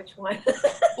them. Which one?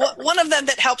 One of them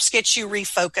that helps get you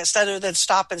refocused, other than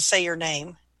stop and say your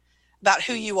name, about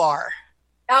who you are.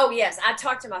 Oh yes, I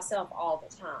talk to myself all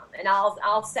the time, and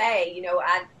I'll say,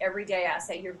 every day I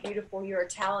say, "You're beautiful, you are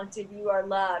talented, you are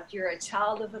loved, you're a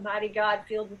child of the mighty God,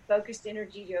 filled with focused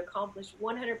energy to accomplish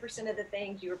 100% of the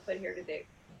things you were put here to do."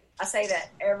 I say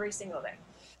that every single day.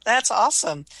 That's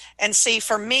awesome. And see,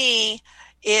 for me,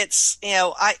 it's,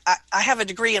 I have a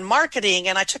degree in marketing,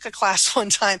 and I took a class one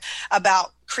time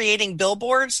about creating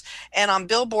billboards. And on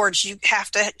billboards, you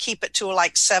have to keep it to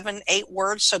like 7, 8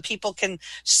 words so people can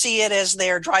see it as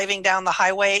they're driving down the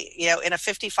highway, in a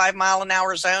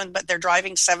 55-mile-an-hour zone, but they're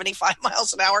driving 75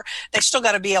 miles an hour. They still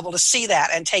got to be able to see that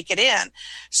and take it in.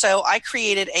 So I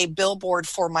created a billboard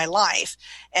for my life.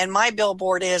 And my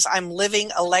billboard is, I'm living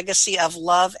a legacy of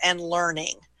love and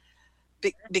learning.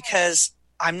 Because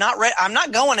I'm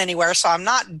not going anywhere, so I'm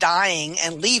not dying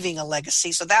and leaving a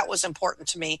legacy. So that was important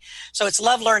to me. So it's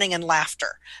love, learning, and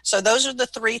laughter. So those are the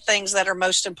three things that are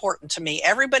most important to me.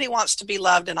 Everybody wants to be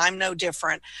loved, and I'm no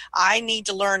different. I need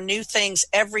to learn new things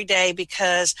every day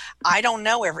because I don't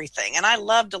know everything, and I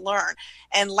love to learn.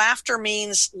 And laughter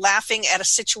means laughing at a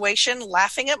situation,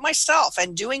 laughing at myself,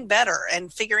 and doing better,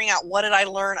 and figuring out what did I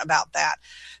learn about that.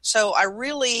 So I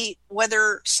really,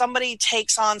 whether somebody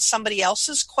takes on somebody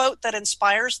else's quote that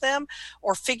inspires them,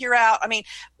 or figure out,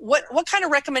 what kind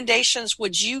of recommendations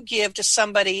would you give to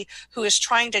somebody who is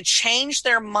trying to change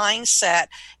their mindset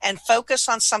and focus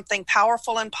on something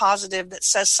powerful and positive that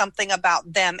says something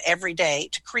about them every day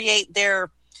to create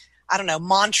their,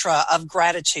 mantra of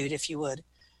gratitude, if you would?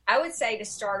 I would say to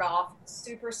start off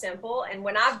super simple. And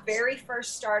when I very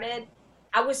first started,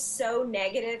 I was so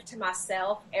negative to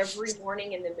myself every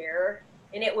morning in the mirror.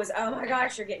 And it was, oh my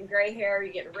gosh, you're getting gray hair,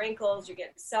 you're getting wrinkles, you're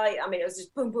getting cellulite. It was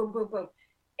just boom, boom, boom, boom.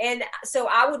 And so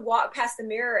I would walk past the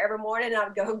mirror every morning and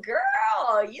I'd go,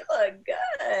 girl, you look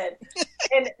good.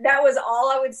 And that was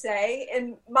all I would say.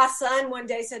 And my son one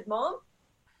day said, Mom,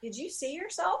 did you see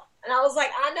yourself? And I was like,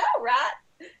 I know, right?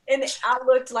 And I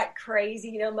looked like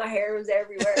crazy, my hair was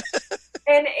everywhere.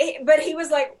 But he was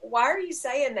like, why are you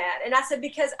saying that? And I said,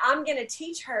 because I'm going to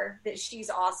teach her that she's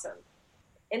awesome.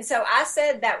 And so I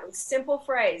said that simple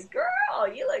phrase,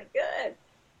 girl, you look good,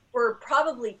 for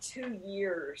probably 2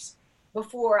 years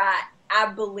before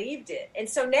I believed it. And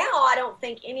so now I don't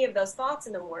think any of those thoughts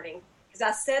in the morning, because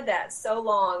I said that so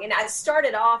long. And I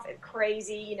started off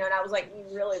crazy, and I was like,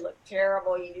 you really look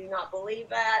terrible. You do not believe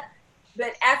that.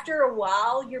 But after a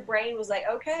while, your brain was like,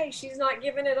 okay, she's not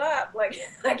giving it up. Like,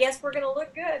 I guess we're going to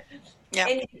look good. Yeah.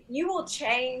 And you will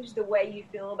change the way you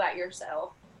feel about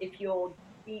yourself if you'll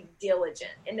be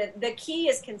diligent. And the key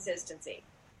is consistency.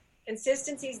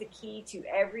 Consistency is the key to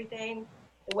everything.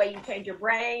 The way you change your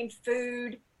brain,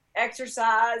 food,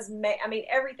 exercise,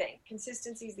 everything.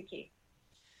 Consistency is the key.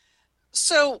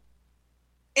 So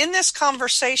in this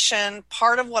conversation,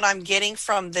 part of what I'm getting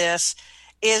from this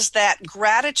is that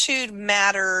gratitude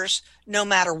matters no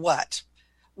matter what.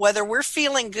 Whether we're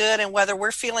feeling good and whether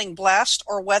we're feeling blessed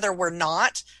or whether we're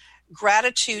not,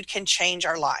 gratitude can change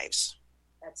our lives.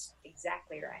 That's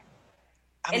exactly right.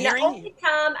 I'm the only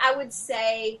time I would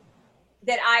say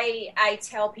that I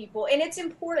tell people, and it's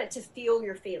important to feel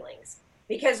your feelings,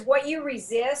 because what you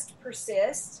resist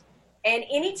persists. And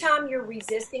anytime you're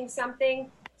resisting something,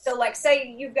 so like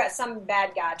say you've got some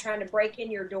bad guy trying to break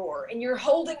in your door and you're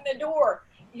holding the door,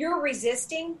 you're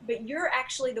resisting, but you're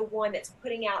actually the one that's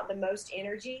putting out the most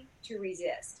energy to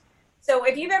resist. So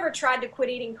if you've ever tried to quit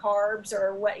eating carbs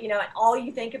or what, all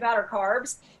you think about are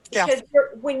carbs, because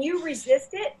when you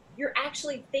resist it, you're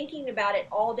actually thinking about it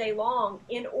all day long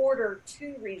in order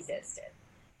to resist it.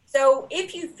 So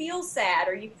if you feel sad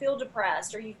or you feel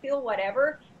depressed or you feel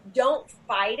whatever, don't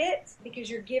fight it, because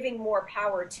you're giving more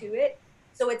power to it.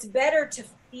 So it's better to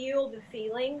feel the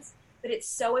feelings. But it's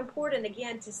so important,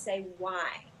 again, to say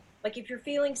why. Like if you're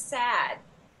feeling sad,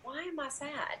 why am I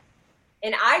sad?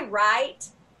 And I write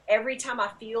every time I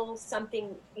feel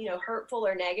something, hurtful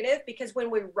or negative, because when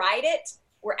we write it,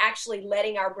 we're actually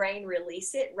letting our brain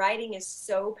release it. Writing is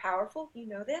so powerful. You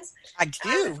know this? I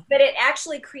do. But it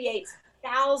actually creates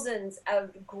thousands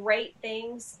of great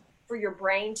things for your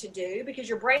brain to do, because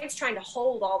your brain's trying to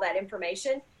hold all that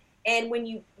information. And when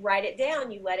you write it down,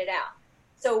 you let it out.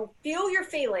 So feel your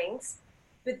feelings,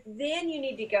 but then you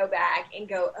need to go back and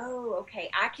go, oh, okay,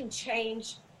 I can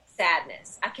change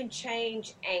sadness. I can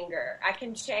change anger. I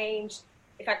can change,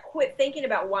 if I quit thinking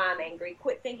about why I'm angry,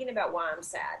 quit thinking about why I'm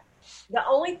sad. The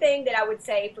only thing that I would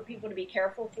say for people to be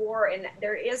careful for, and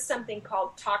there is something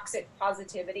called toxic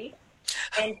positivity.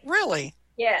 And really?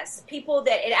 Yes, people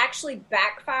that it actually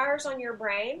backfires on your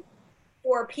brain,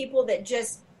 for people that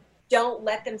just don't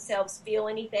let themselves feel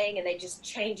anything and they just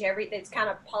change everything. It's kind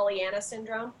of Pollyanna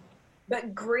syndrome.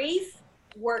 But grief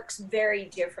works very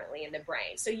differently in the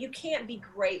brain. So you can't be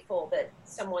grateful that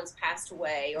someone's passed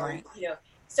away, or, Right.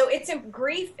 So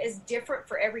grief is different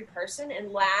for every person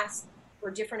and lasts for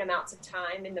different amounts of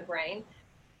time in the brain.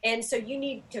 And so you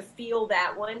need to feel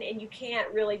that one, and you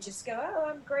can't really just go, oh,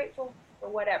 I'm grateful for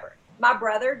whatever. My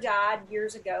brother died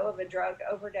years ago of a drug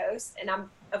overdose, and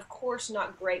I'm, of course,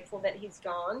 not grateful that he's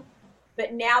gone.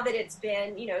 But now that it's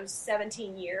been,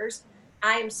 17 years,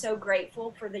 I am so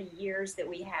grateful for the years that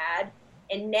we had.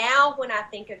 And now when I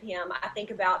think of him, I think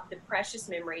about the precious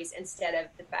memories instead of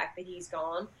the fact that he's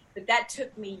gone. But that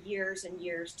took me years and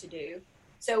years to do.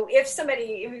 So if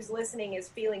somebody who's listening is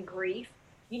feeling grief,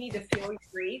 you need to feel your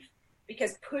grief,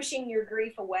 because pushing your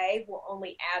grief away will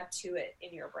only add to it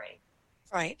in your brain.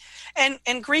 Right.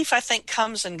 And grief, I think,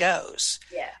 comes and goes.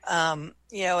 Yeah.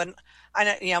 And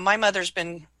I know, my mother's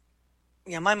been,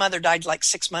 my mother died like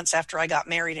 6 months after I got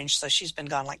married. And so she's been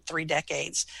gone like 3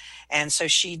 decades. And so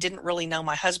she didn't really know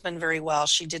my husband very well.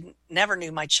 She never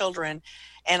knew my children.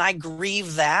 And I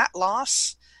grieve that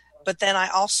loss. But then I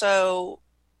also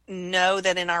know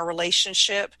that in our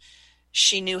relationship,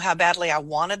 she knew how badly I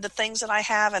wanted the things that I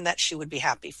have and that she would be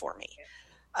happy for me.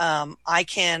 I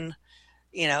can,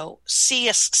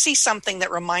 see something that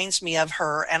reminds me of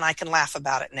her, and I can laugh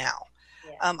about it now.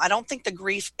 Yeah. I don't think the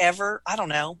grief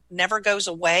never goes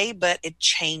away, but it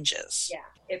changes. Yeah,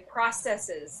 it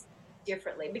processes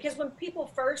differently, because when people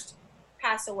first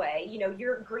pass away,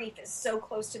 your grief is so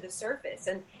close to the surface,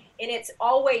 and it's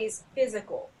always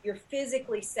physical. You're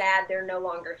physically sad they're no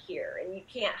longer here, and you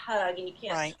can't hug and you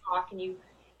can't talk,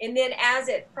 and then as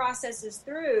it processes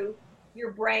through,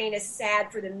 your brain is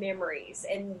sad for the memories,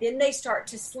 and then they start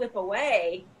to slip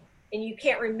away, and you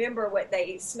can't remember what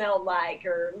they smelled like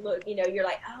or look. You're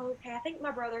like, oh, okay, I think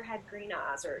my brother had green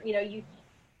eyes, or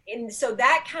and so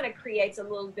that kind of creates a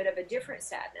little bit of a different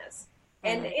sadness.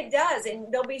 And it does,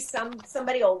 and there'll be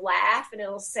somebody will laugh, and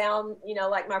it'll sound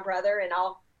like my brother, and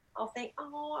I'll think,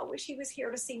 oh, I wish he was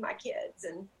here to see my kids.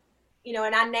 And,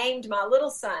 and I named my little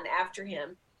son after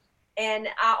him. And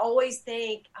I always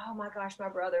think, oh my gosh, my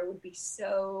brother would be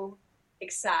so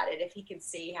excited if he could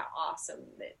see how awesome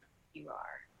that you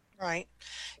are. Right.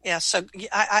 Yeah. So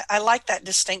I like that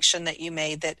distinction that you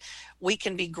made, that we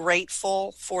can be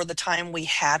grateful for the time we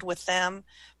had with them,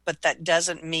 but that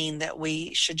doesn't mean that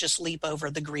we should just leap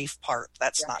over the grief part.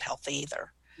 That's not healthy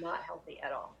either. Not healthy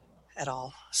at all. At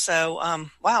all. So,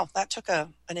 wow, that took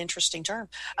an interesting turn.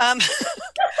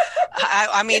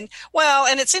 I mean, well,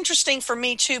 and it's interesting for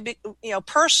me too,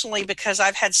 personally, because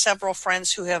I've had several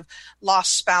friends who have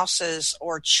lost spouses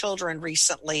or children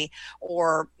recently,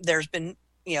 or there's been,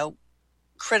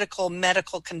 critical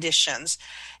medical conditions.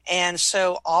 And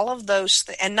so all of those,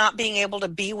 and not being able to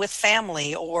be with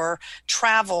family or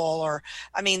travel,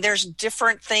 there's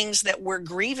different things that we're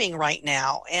grieving right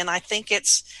now. And I think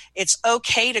it's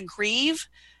okay to grieve.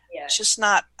 Yeah. It's just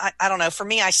not, I don't know. For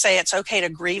me, I say it's okay to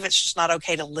grieve. It's just not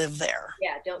okay to live there.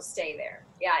 Yeah. Don't stay there.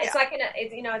 Yeah. It's like,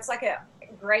 it's like a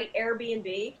great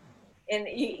Airbnb, and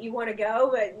you want to go,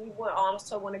 but you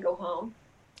also want to go home.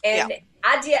 And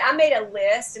I made a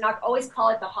list, and I always call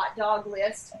it the hot dog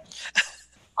list.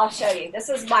 I'll show you. This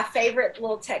is my favorite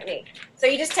little technique. So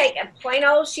you just take a plain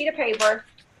old sheet of paper,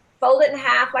 fold it in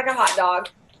half like a hot dog,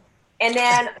 and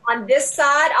then on this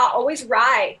side, I'll always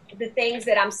write the things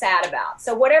that I'm sad about.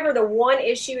 So whatever the one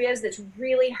issue is that's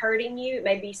really hurting you, it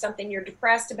may be something you're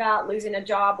depressed about, losing a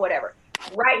job, whatever.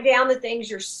 Write down the things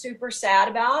you're super sad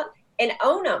about and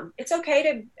own them. It's okay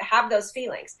to have those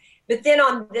feelings. But then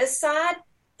on this side,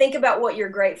 think about what you're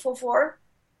grateful for.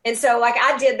 And so like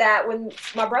I did that when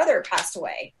my brother passed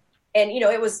away, and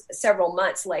it was several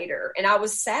months later, and I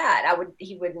was sad.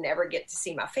 He would never get to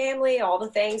see my family, all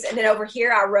the things. And then over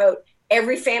here I wrote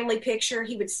every family picture.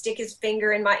 He would stick his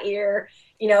finger in my ear.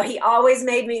 He always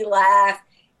made me laugh.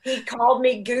 He called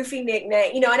me goofy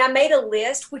nickname, and I made a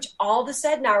list, which all of a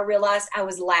sudden I realized I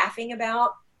was laughing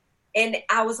about. And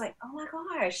I was like, oh my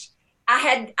gosh,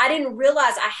 I didn't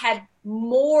realize I had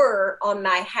more on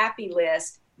my happy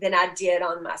list than I did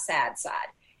on my sad side.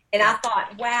 And I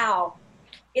thought, wow,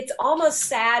 it's almost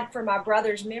sad for my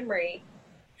brother's memory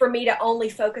for me to only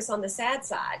focus on the sad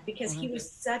side, because he was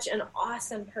such an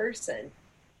awesome person.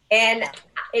 And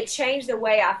it changed the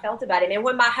way I felt about him. And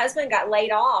when my husband got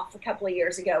laid off a couple of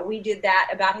years ago, we did that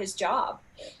about his job.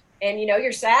 And,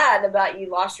 you're sad about you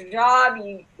lost your job.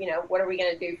 What are we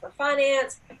going to do for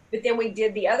finance? But then we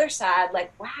did the other side,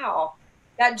 like, wow,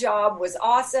 that job was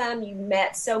awesome. You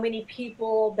met so many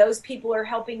people. Those people are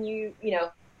helping you,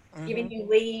 giving you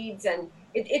leads. And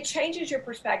it changes your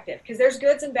perspective, because there's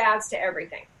goods and bads to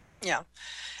everything. Yeah.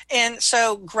 And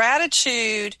so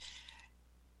gratitude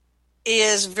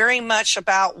is very much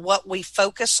about what we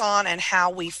focus on and how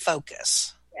we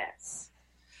focus. Yes.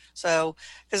 So,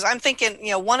 because I'm thinking,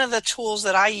 one of the tools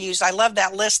that I use, I love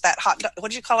that list, that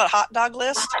what do you call it? Hot dog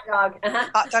list? Hot dog. Uh-huh.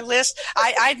 Hot dog list.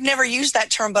 I'd never used that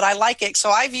term, but I like it. So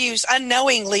I've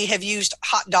unknowingly have used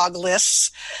hot dog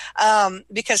lists,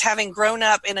 because having grown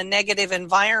up in a negative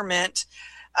environment,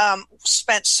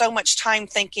 spent so much time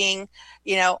thinking,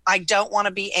 I don't want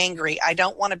to be angry. I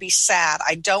don't want to be sad.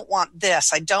 I don't want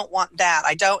this. I don't want that.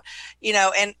 I don't,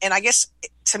 and I guess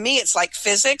to me, it's like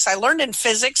physics. I learned in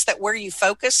physics that where you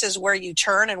focus is where you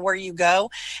turn and where you go.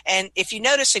 And if you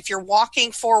notice, if you're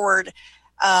walking forward,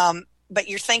 but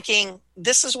you're thinking,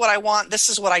 this is what I want, this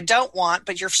is what I don't want,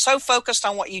 but you're so focused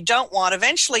on what you don't want,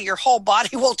 eventually your whole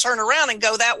body will turn around and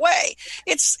go that way.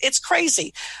 It's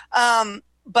crazy.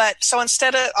 But so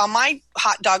instead of on my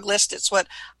hot dog list, it's what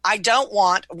I don't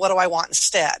want. What do I want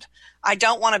instead? I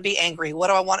don't want to be angry. What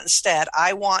do I want instead?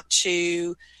 I want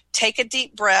to take a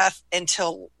deep breath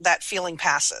until that feeling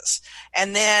passes.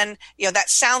 And then, that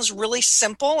sounds really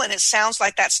simple and it sounds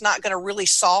like that's not going to really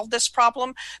solve this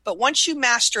problem. But once you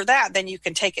master that, then you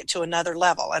can take it to another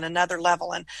level and another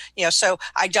level. And, so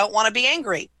I don't want to be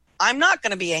angry. I'm not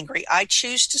going to be angry. I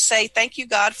choose to say, thank you,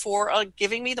 God, for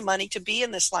giving me the money to be in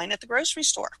this line at the grocery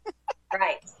store.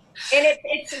 Right. And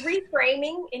it's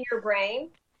reframing in your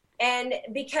brain. And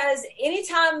because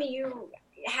anytime you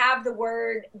have the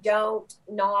word don't,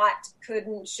 not,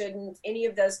 couldn't, shouldn't, any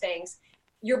of those things,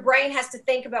 your brain has to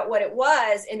think about what it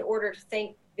was in order to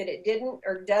think that it didn't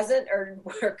or doesn't or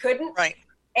couldn't. Right.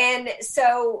 And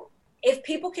so if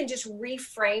people can just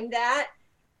reframe that,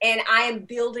 and I am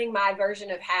building my version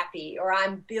of happy, or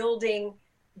I'm building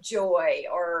joy,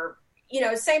 or,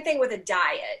 same thing with a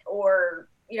diet, or,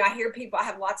 I hear people, I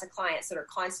have lots of clients that are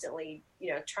constantly,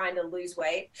 trying to lose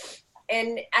weight.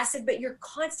 And I said, but you're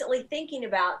constantly thinking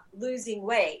about losing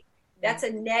weight. That's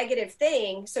a negative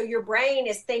thing. So your brain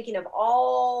is thinking of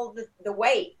all the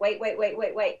weight.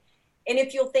 And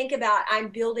if you'll think about, I'm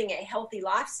building a healthy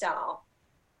lifestyle,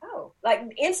 like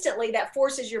instantly that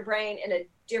forces your brain in a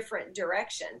different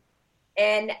direction.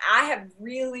 And I have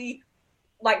really,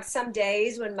 like some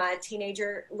days when my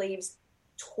teenager leaves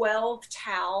 12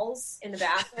 towels in the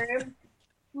bathroom,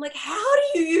 I'm like, how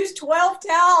do you use 12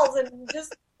 towels? And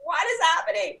just, what is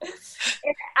happening?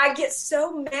 And I get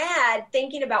so mad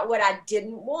thinking about what I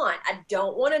didn't want. I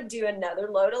don't want to do another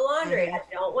load of laundry. Mm-hmm. I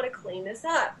don't want to clean this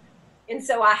up. And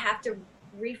so I have to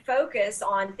refocus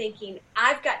on thinking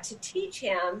I've got to teach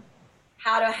him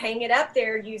how to hang it up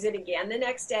there, use it again the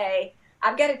next day.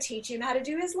 I've got to teach him how to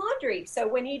do his laundry. So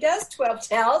when he does 12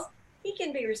 towels, he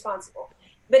can be responsible.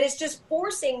 But it's just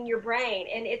forcing your brain,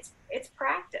 and it's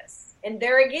practice. And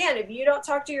there again, if you don't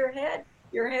talk to your head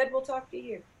will talk to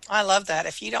you. I love that.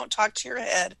 If you don't talk to your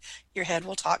head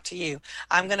will talk to you.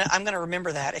 I'm gonna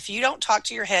remember that. If you don't talk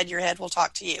to your head will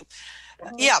talk to you.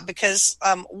 Mm-hmm. Yeah, because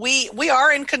we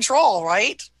are in control,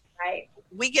 right? Right.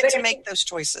 We get to make those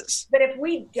choices. But if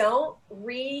we don't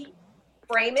reframe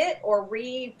it or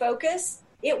refocus,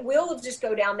 it will just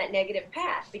go down that negative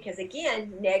path. Because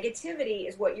again, negativity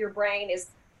is what your brain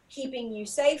is keeping you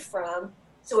safe from.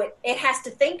 So it has to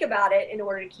think about it in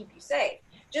order to keep you safe.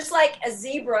 Just like a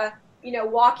zebra,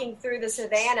 walking through the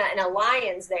savannah and a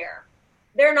lion's there.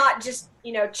 They're not just,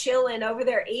 chilling over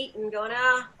there eating, going,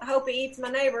 I hope he eats my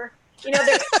neighbor.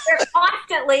 They're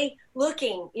constantly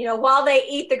looking, while they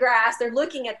eat the grass, they're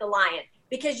looking at the lion,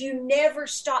 because you never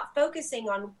stop focusing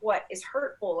on what is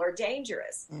hurtful or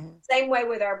dangerous. Mm-hmm. Same way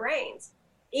with our brains.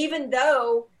 Even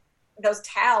though those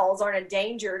towels aren't a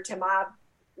danger to my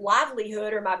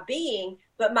livelihood or my being,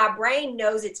 but my brain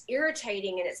knows it's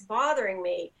irritating and it's bothering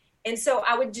me. And so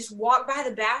I would just walk by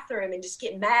the bathroom and just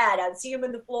get mad. I'd see them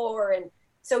on the floor. And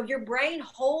so your brain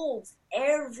holds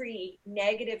every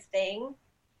negative thing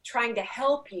trying to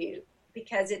help you,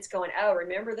 because it's going, oh,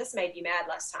 remember this made you mad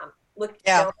last time. Look,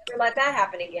 don't ever let that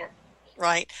happen again.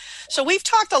 Right. So we've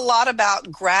talked a lot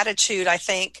about gratitude, I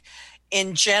think,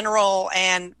 in general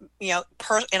and, in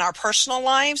our personal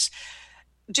lives.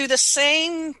 Do the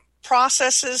same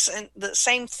processes and the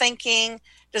same thinking,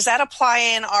 does that apply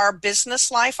in our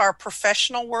business life, our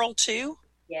professional world too?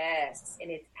 Yes. And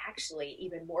it's actually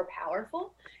even more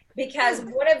powerful, because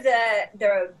one of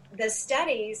the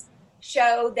studies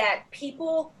show that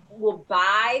people will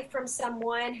buy from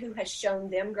someone who has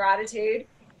shown them gratitude.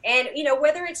 And,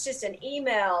 whether it's just an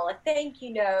email, a thank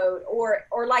you note,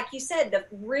 or like you said, the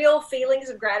real feelings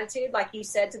of gratitude, like you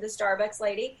said to the Starbucks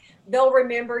lady, they'll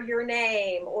remember your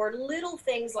name, or little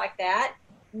things like that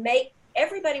make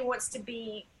everybody wants to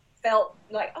be felt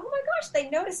like, oh my gosh, they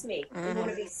noticed me. Mm-hmm. You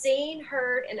want to be seen,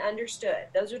 heard, and understood.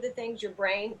 Those are the things your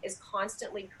brain is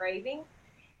constantly craving.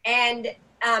 And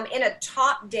in a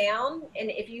top down,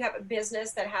 and if you have a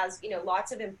business that has,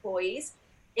 lots of employees,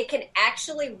 it can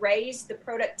actually raise the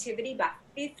productivity by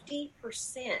 50%.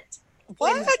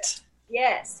 What?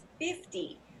 Yes,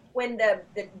 50. When the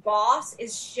boss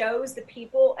shows the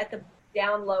people at the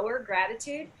down lower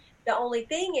gratitude, the only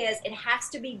thing is it has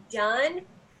to be done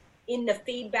in the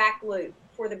feedback loop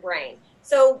for the brain.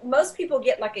 So most people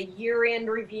get like a year-end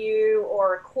review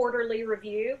or a quarterly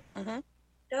review. Mm-hmm.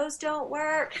 Those don't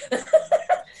work.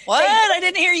 What? I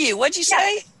didn't hear you. What'd you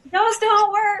say? Those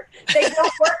don't work. They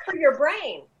don't work for your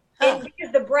brain. Huh. And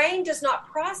because the brain does not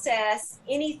process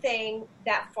anything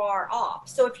that far off.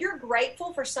 So if you're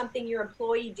grateful for something your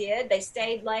employee did, they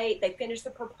stayed late, they finished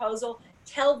the proposal,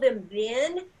 tell them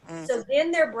then. So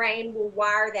then their brain will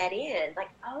wire that in. Like,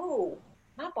 oh,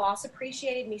 my boss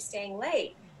appreciated me staying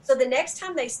late. So the next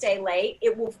time they stay late,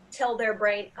 it will tell their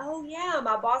brain, oh yeah,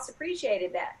 my boss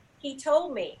appreciated that. He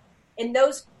told me. And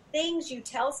those things you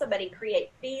tell somebody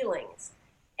create feelings.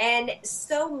 And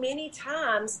so many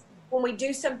times when we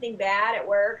do something bad at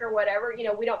work or whatever,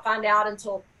 we don't find out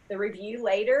until the review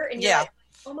later. And you're like,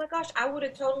 oh my gosh, I would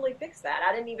have totally fixed that.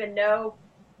 I didn't even know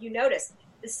you noticed.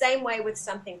 The same way with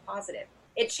something positive.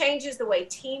 It changes the way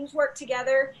teams work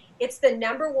together. It's the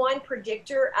number one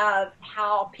predictor of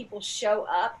how people show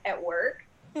up at work.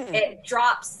 It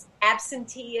drops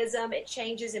absenteeism. It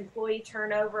changes employee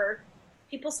turnover.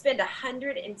 People spend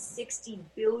 $160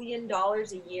 billion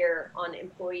a year on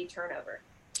employee turnover.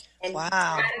 And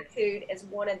gratitude is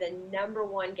one of the number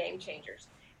one game changers.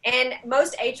 And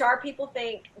most HR people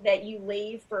think that you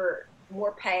leave for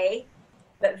more pay,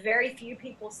 but very few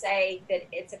people say that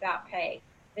it's about pay,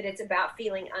 that it's about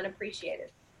feeling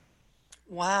unappreciated.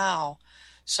 Wow.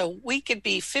 So we could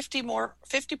be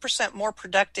 50% more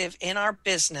productive in our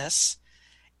business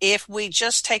if we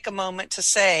just take a moment to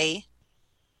say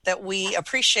that we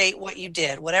appreciate what you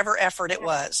did, whatever effort it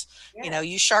was. Yeah.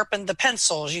 You sharpened the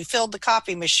pencils, you filled the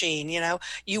copy machine,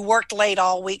 you worked late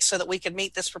all week so that we could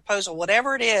meet this proposal.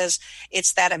 Whatever it is,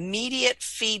 it's that immediate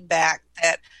feedback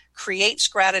that creates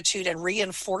gratitude and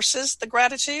reinforces the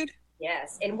gratitude.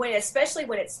 Yes. And especially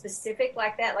when it's specific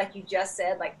like that, like you just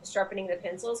said, like sharpening the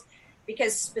pencils,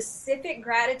 because specific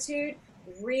gratitude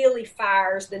really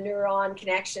fires the neuron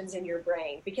connections in your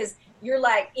brain, because you're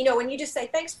like, when you just say,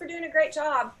 thanks for doing a great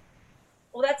job.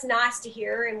 Well, that's nice to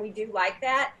hear. And we do like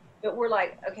that. But we're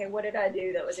like, okay, what did I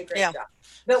do that was a great job?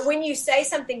 But when you say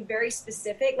something very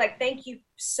specific, like, thank you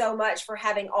so much for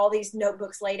having all these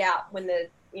notebooks laid out when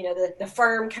the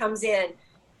firm comes in,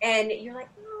 and you're like,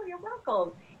 oh, you're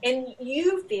welcome. And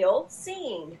you feel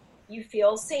seen.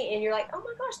 And you're like, oh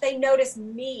my gosh, they notice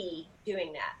me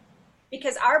doing that.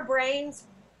 Because our brains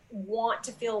want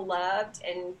to feel loved,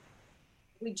 and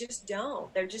we just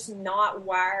don't. They're just not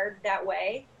wired that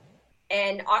way.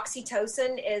 And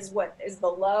oxytocin is the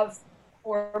love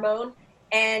hormone,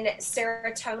 and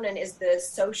serotonin is the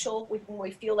social, when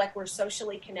we feel like we're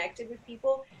socially connected with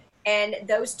people. And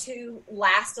those two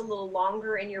last a little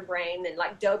longer in your brain than,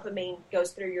 like, dopamine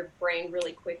goes through your brain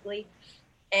really quickly.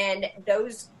 And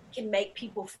those can make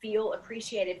people feel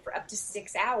appreciated for up to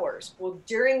 6 hours. Well,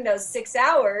 during those 6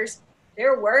 hours,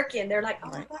 they're working. They're like, oh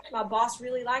my gosh, my boss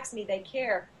really likes me. They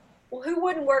care. Well, who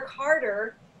wouldn't work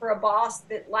harder for a boss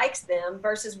that likes them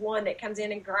versus one that comes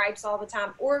in and gripes all the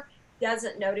time or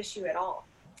doesn't notice you at all?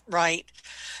 Right.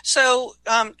 So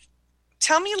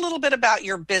tell me a little bit about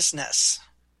your business.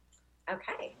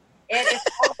 Okay. It is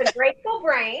called The Grateful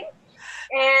Brain.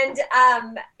 And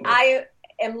I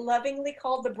am lovingly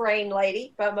called the Brain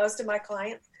Lady by most of my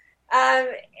clients. And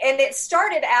it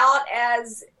started out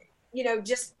as,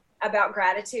 just about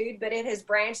gratitude, but it has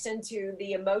branched into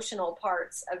the emotional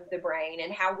parts of the brain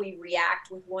and how we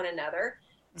react with one another.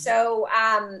 Mm-hmm. So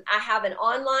I have an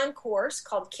online course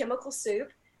called Chemical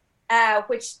Soup,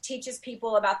 which teaches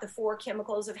people about the 4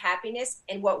 chemicals of happiness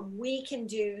and what we can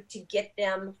do to get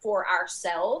them for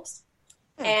ourselves.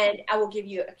 Mm-hmm. And I will give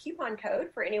you a coupon code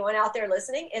for anyone out there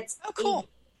listening. It's cool.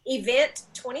 Event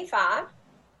 25,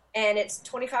 and it's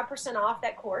 25% off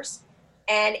that course.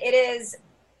 And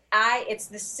it's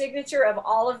the signature of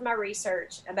all of my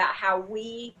research about how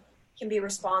we can be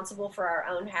responsible for our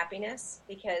own happiness,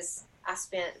 because I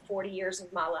spent 40 years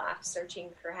of my life searching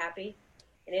for happy,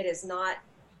 and it is not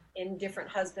in different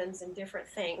husbands and different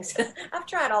things. I've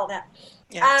tried all that.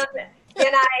 Yeah.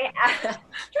 And I tried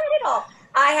it all.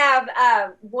 I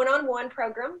have one-on-one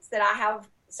programs that I have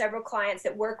several clients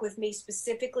that work with me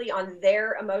specifically on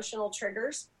their emotional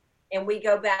triggers. And we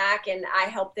go back and I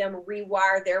help them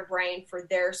rewire their brain for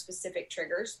their specific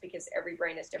triggers, because every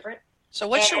brain is different. So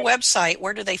what's your website?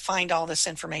 Where do they find all this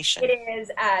information? It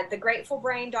is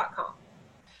thegratefulbrain.com.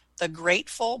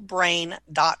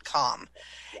 thegratefulbrain.com.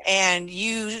 And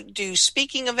you do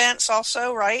speaking events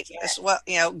also, right? Yes. As well,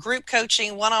 group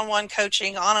coaching, one-on-one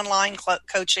coaching, online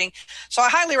coaching. So I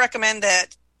highly recommend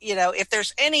that, if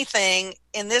there's anything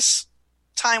in this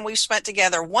time we've spent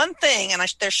together, one thing, and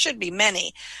there should be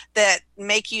many, that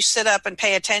make you sit up and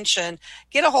pay attention,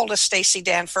 get a hold of Staci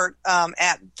Danford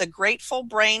at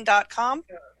thegratefulbrain.com.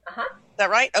 Uh-huh. Is that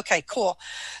right? Okay, cool.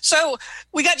 So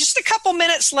we got just a couple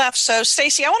minutes left. So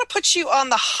Staci, I want to put you on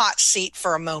the hot seat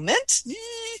for a moment.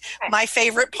 My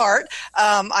favorite part.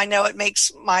 I know it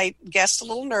makes my guests a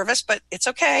little nervous, but it's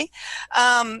okay.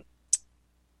 I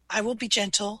will be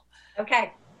gentle.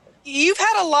 Okay. You've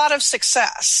had a lot of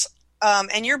success,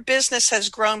 and your business has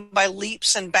grown by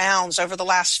leaps and bounds over the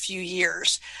last few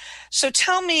years. So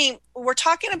tell me, we're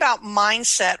talking about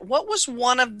mindset. What was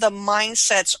one of the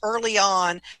mindsets early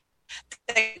on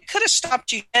that could have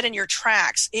stopped you dead in your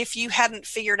tracks if you hadn't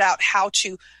figured out how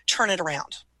to turn it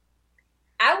around?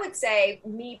 I would say,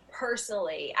 me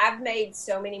personally, I've made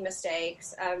so many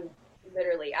mistakes.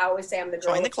 Literally, I always say I'm the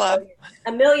girl Join the club.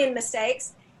 A million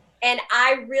mistakes. And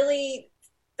I really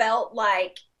felt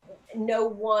like no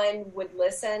one would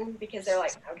listen because they're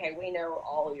like, okay, we know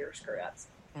all your screw-ups,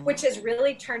 which has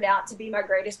really turned out to be my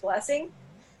greatest blessing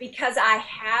because I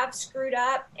have screwed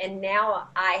up and now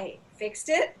I fixed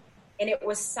it, and it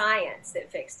was science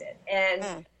that fixed it.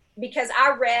 And because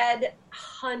I read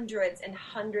hundreds and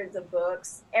hundreds of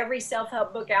books, every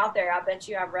self-help book out there, I bet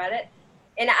you I've read it.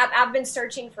 And I've been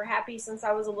searching for happy since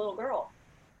I was a little girl.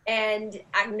 And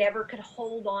I never could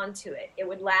hold on to it. It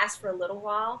would last for a little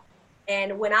while.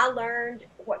 And when I learned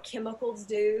what chemicals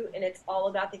do, and it's all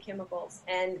about the chemicals,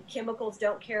 and chemicals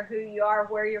don't care who you are,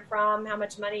 where you're from, how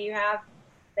much money you have,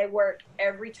 they work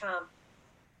every time.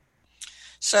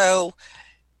 So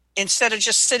instead of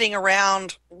just sitting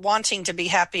around wanting to be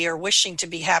happy or wishing to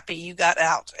be happy, you got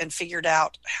out and figured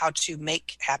out how to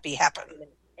make happy happen.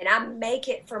 And I make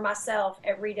it for myself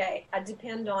every day. I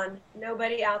depend on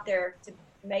nobody out there to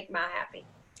make my happy.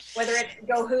 Whether it's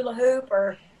go hula hoop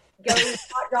or go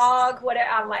hot dog, whatever.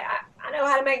 I'm like, I know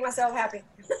how to make myself happy.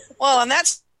 Well, and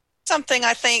that's something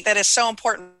I think that is so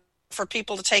important for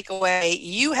people to take away.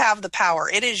 You have the power.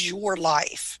 It is your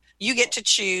life. You get to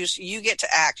choose, you get to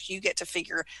act, you get to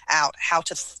figure out how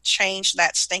to change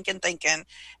that stinking thinking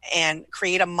and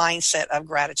create a mindset of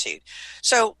gratitude.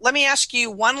 So let me ask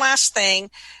you one last thing.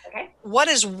 Okay. What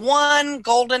is one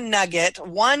golden nugget,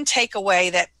 one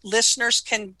takeaway that listeners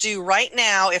can do right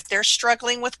now if they're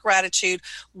struggling with gratitude?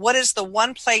 What is the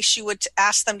one place you would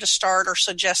ask them to start or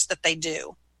suggest that they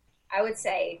do? I would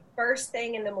say first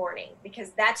thing in the morning,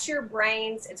 because that's your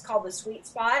brain's, it's called the sweet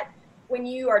spot. When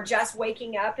you are just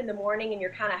waking up in the morning and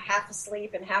you're kind of half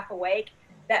asleep and half awake,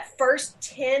 that first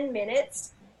 10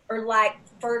 minutes are like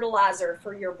fertilizer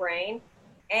for your brain.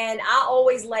 And I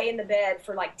always lay in the bed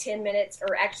for like 10 minutes,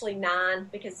 or actually 9,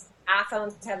 because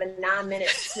iPhones have a 9-minute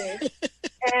snooze.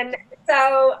 And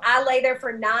so I lay there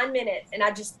for 9 minutes and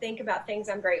I just think about things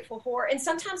I'm grateful for. And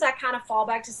sometimes I kind of fall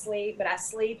back to sleep, but I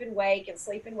sleep and wake and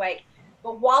sleep and wake.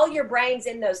 But while your brain's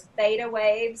in those theta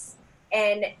waves,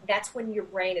 and that's when your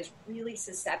brain is really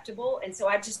susceptible. And so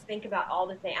I just think about all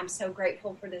the things. I'm so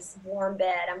grateful for this warm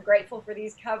bed. I'm grateful for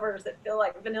these covers that feel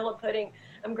like vanilla pudding.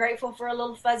 I'm grateful for a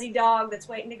little fuzzy dog that's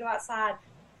waiting to go outside.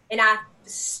 And I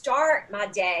start my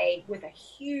day with a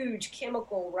huge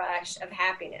chemical rush of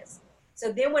happiness.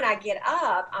 So then when I get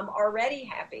up, I'm already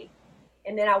happy.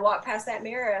 And then I walk past that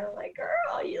mirror and I'm like,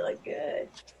 girl, you look good.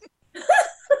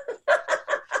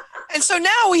 And so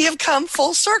now we have come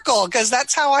full circle, because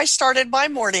that's how I started my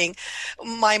morning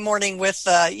with,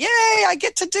 yay, I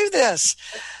get to do this.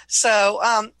 So,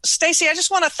 Staci, I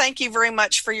just want to thank you very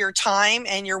much for your time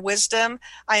and your wisdom.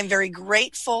 I am very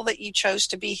grateful that you chose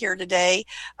to be here today.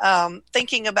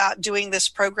 Thinking about doing this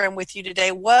program with you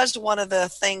today was one of the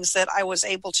things that I was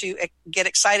able to get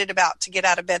excited about to get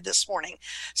out of bed this morning.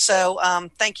 So,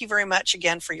 thank you very much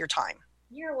again for your time.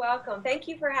 You're welcome. Thank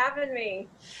you for having me.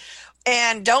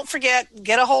 And don't forget,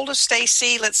 get a hold of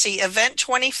Staci. Let's see, Event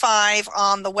 25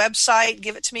 on the website.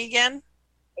 Give it to me again.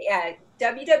 Yeah,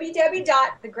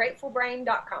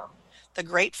 www.thegratefulbrain.com.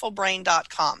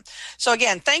 Thegratefulbrain.com. So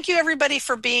again, thank you everybody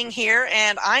for being here.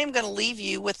 And I'm going to leave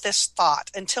you with this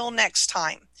thought. Until next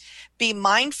time, be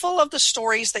mindful of the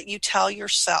stories that you tell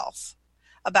yourself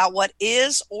about what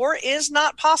is or is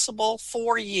not possible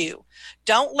for you.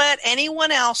 Don't let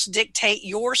anyone else dictate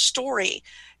your story.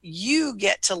 You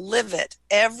get to live it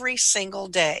every single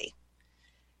day.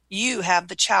 You have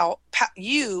the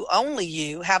only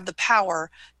you have the power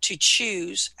to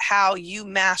choose how you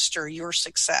master your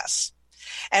success.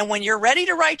 And when you're ready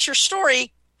to write your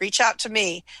story, reach out to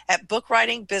me at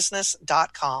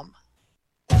bookwritingbusiness.com.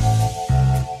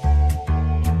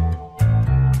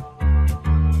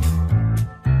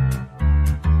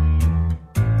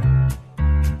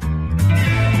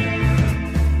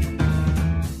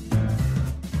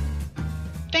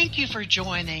 Thank you for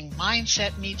joining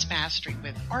Mindset Meets Mastery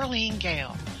with Arlene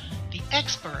Gale, the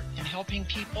expert in helping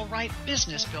people write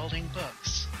business-building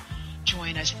books.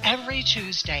 Join us every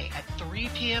Tuesday at 3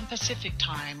 p.m. Pacific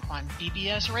Time on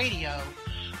BBS Radio,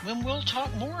 when we'll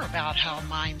talk more about how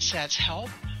mindsets help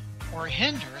or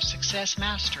hinder success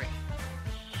mastery.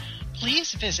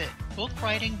 Please visit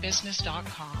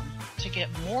bookwritingbusiness.com to get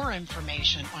more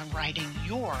information on writing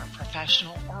your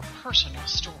professional or personal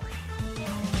story.